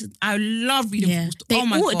 I love reading football stories. Oh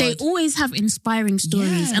my God. They always have inspiring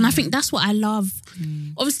stories. And I think that's what I love.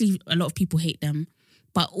 Obviously, a lot of people hate them.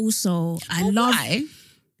 But also, I love... Why?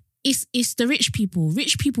 It's the rich people.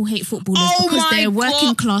 Rich people hate footballers because they're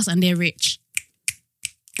working class and they're rich.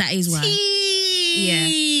 That is why.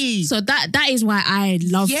 Yeah. So that is why I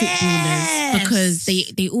love footballers, because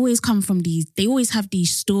they always come from they always have these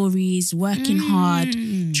stories, working hard,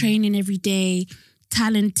 training every day,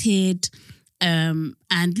 talented, and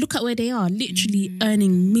look at where they are, literally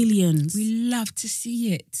earning millions. We love to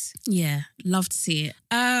see it. Yeah, love to see it.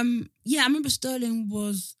 I remember Sterling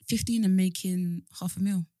was 15 and making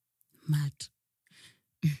 $500,000. Mad.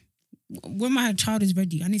 When my child is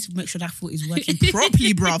ready, I need to make sure that foot is working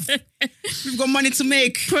properly, bruv. We've got money to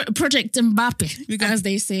make. Project Mbappe, as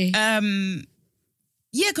they say.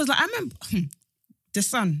 Because I remember the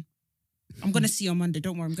Sun. I'm gonna see you on Monday.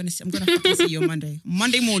 Don't worry, I'm gonna fucking see you on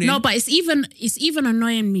Monday morning. No, but it's even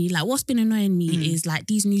annoying me. Like what's been annoying me is like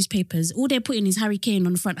these newspapers. All they're putting is Harry Kane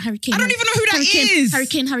on the front. Harry Kane. I don't even know who that is. Harry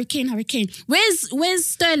Kane. Where's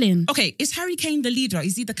Sterling? Okay, is Harry Kane the leader?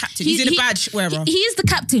 Is he the captain? Is he the badge wearer? He is the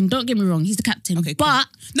captain. Don't get me wrong. He's the captain. Okay, cool. But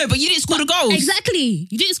you didn't score the goals. Exactly.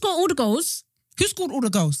 You didn't score all the goals. Who scored all the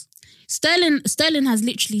goals? Sterling has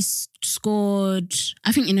literally scored.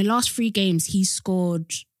 I think in the last 3 games he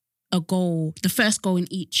scored a goal, the first goal in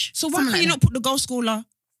each. So why can't you not put the goal scorer?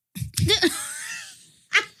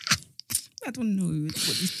 I don't know.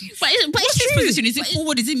 But what's his position? Is it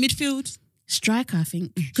forward? Is it midfield? Striker, I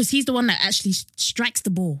think, because he's the one that actually strikes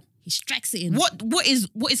the ball. He strikes it in. What is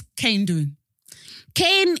Kane doing?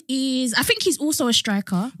 Kane is, I think he's also a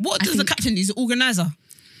striker. What does the captain do? He's an organizer.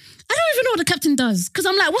 I don't even know what the captain does. Because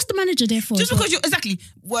I'm like, what's the manager there for? Just because you're, exactly,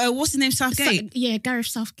 what's his name, Southgate? Yeah, Gareth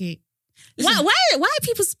Southgate. Listen, Why are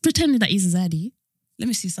people pretending that he's a zaddy? let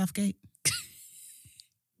me see Southgate.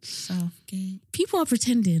 Southgate. People are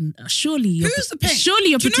pretending. Surely you're Who's Surely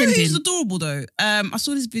you're Do you know pretending. who's adorable though? I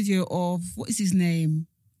saw this video of, what is his name?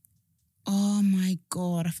 Oh my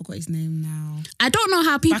God, I forgot his name now. I don't know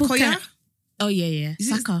how people Bakoya? can. Oh yeah. Is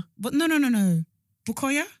it- Saka. But no.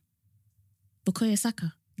 Bukoya? Bukoya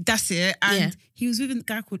Saka. That's it. And Yeah. he was with a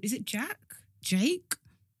guy called, is it Jake?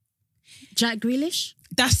 Jack Grealish.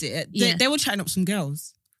 That's it. Yeah. They were chatting up some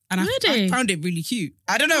girls. And Were I they? found it really cute.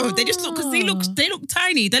 I don't know. They just look, because they look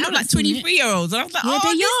tiny. They look like haven't seen it. 23-year-olds. And I was like, Yeah, oh,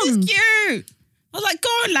 they're this young. is cute. I was like, go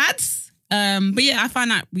on, lads. But yeah, I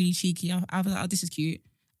found that really cheeky. I was like, oh, this is cute.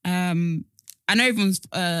 I know everyone's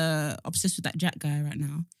obsessed with that Jack guy right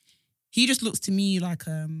now. He just looks to me like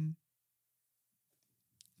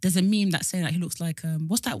there's a meme that's saying that he looks like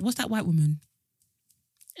what's that white woman?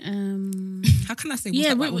 How can I say what's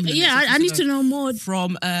that white woman? I need to know more.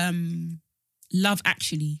 From Love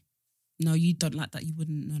Actually. No, you don't like that. You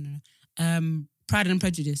wouldn't. No. Pride and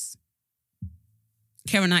Prejudice.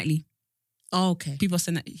 Keira Knightley. Oh, okay. People are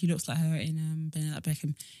saying that he looks like her in Benedict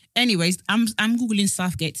Beckham. Anyways, I'm googling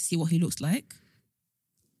Southgate to see what he looks like.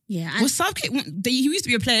 Yeah. Was Southgate? He used to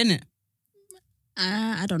be a player, innit?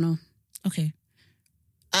 I don't know. Okay.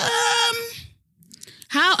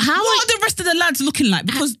 How What are the rest of the lads looking like?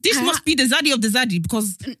 Because this must be the zaddy of the zaddy.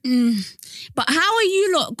 Because But how are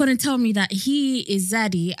you lot gonna tell me that he is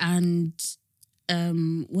zaddy and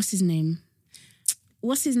what's his name?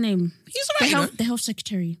 he's alright. The health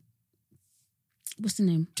secretary. What's the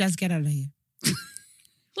name? Jazz, get out of here.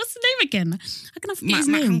 What's the name again? How can I forget his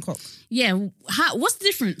Matt name? Hancock. Yeah. What's the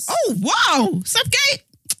difference? Oh wow, Southgate.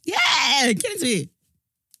 Yeah, get into it.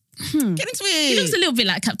 Get into it. He looks a little bit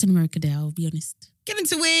like Captain America there, I'll be honest. Get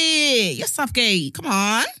into it. You're Southgate. Come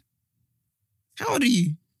on. How old are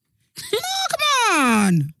you? No, come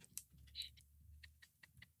on.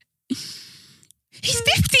 He's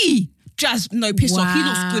 50. Jazz, no, piss off. He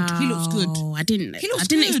looks good. He looks good. I didn't looks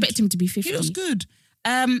good. expect him to be 50. He looks good.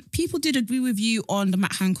 People did agree with you on the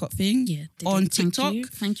Matt Hancock thing. Yeah, they on did. Thank TikTok. you.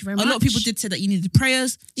 Thank you very A much. lot of people did say that you needed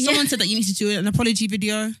prayers. Yeah. Someone said that you needed to do an apology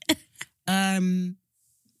video.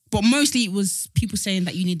 But mostly it was people saying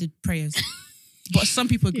that you needed prayers. But some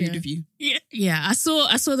people agreed with you. Yeah. I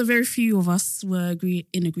saw the very few of us were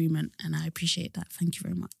in agreement, and I appreciate that. Thank you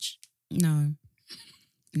very much. No.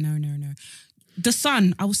 The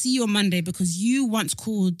Sun, I will see you on Monday because you once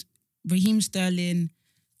called Raheem Sterling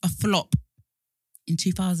a flop in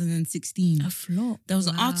 2016. A flop. There was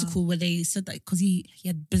an article where they said that because he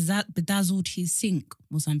had bedazzled his sink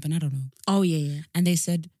or something, I don't know. Oh yeah. And they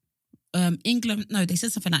said they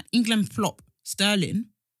said something like England flop Sterling.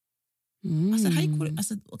 I said, how you call it? I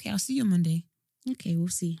said, okay, I'll see you on Monday. Okay, we'll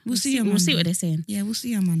see. We'll see you on Monday. We'll see what they're saying. Yeah, we'll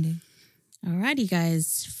see you on Monday. Alrighty,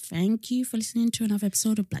 guys. Thank you for listening to another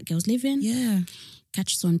episode of Black Girls Living. Yeah.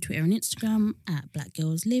 Catch us on Twitter and Instagram at Black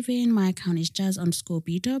Girls Living. My account is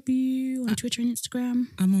jazz_BW on Twitter and Instagram.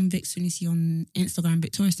 I'm on Vic Sunisi on Instagram,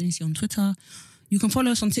 Victoria Sunisi on Twitter. You can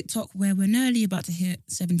follow us on TikTok where we're nearly about to hit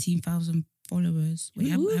 17,000 followers. Wait,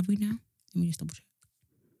 have we now? Let me just double check.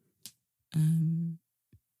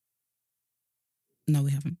 No,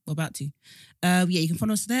 we haven't. We're about to. Yeah, you can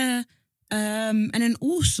follow us there. And then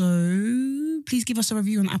also, please give us a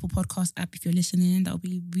review on the Apple Podcast app if you're listening. That would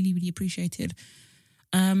be really, really appreciated.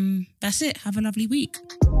 That's it. Have a lovely week.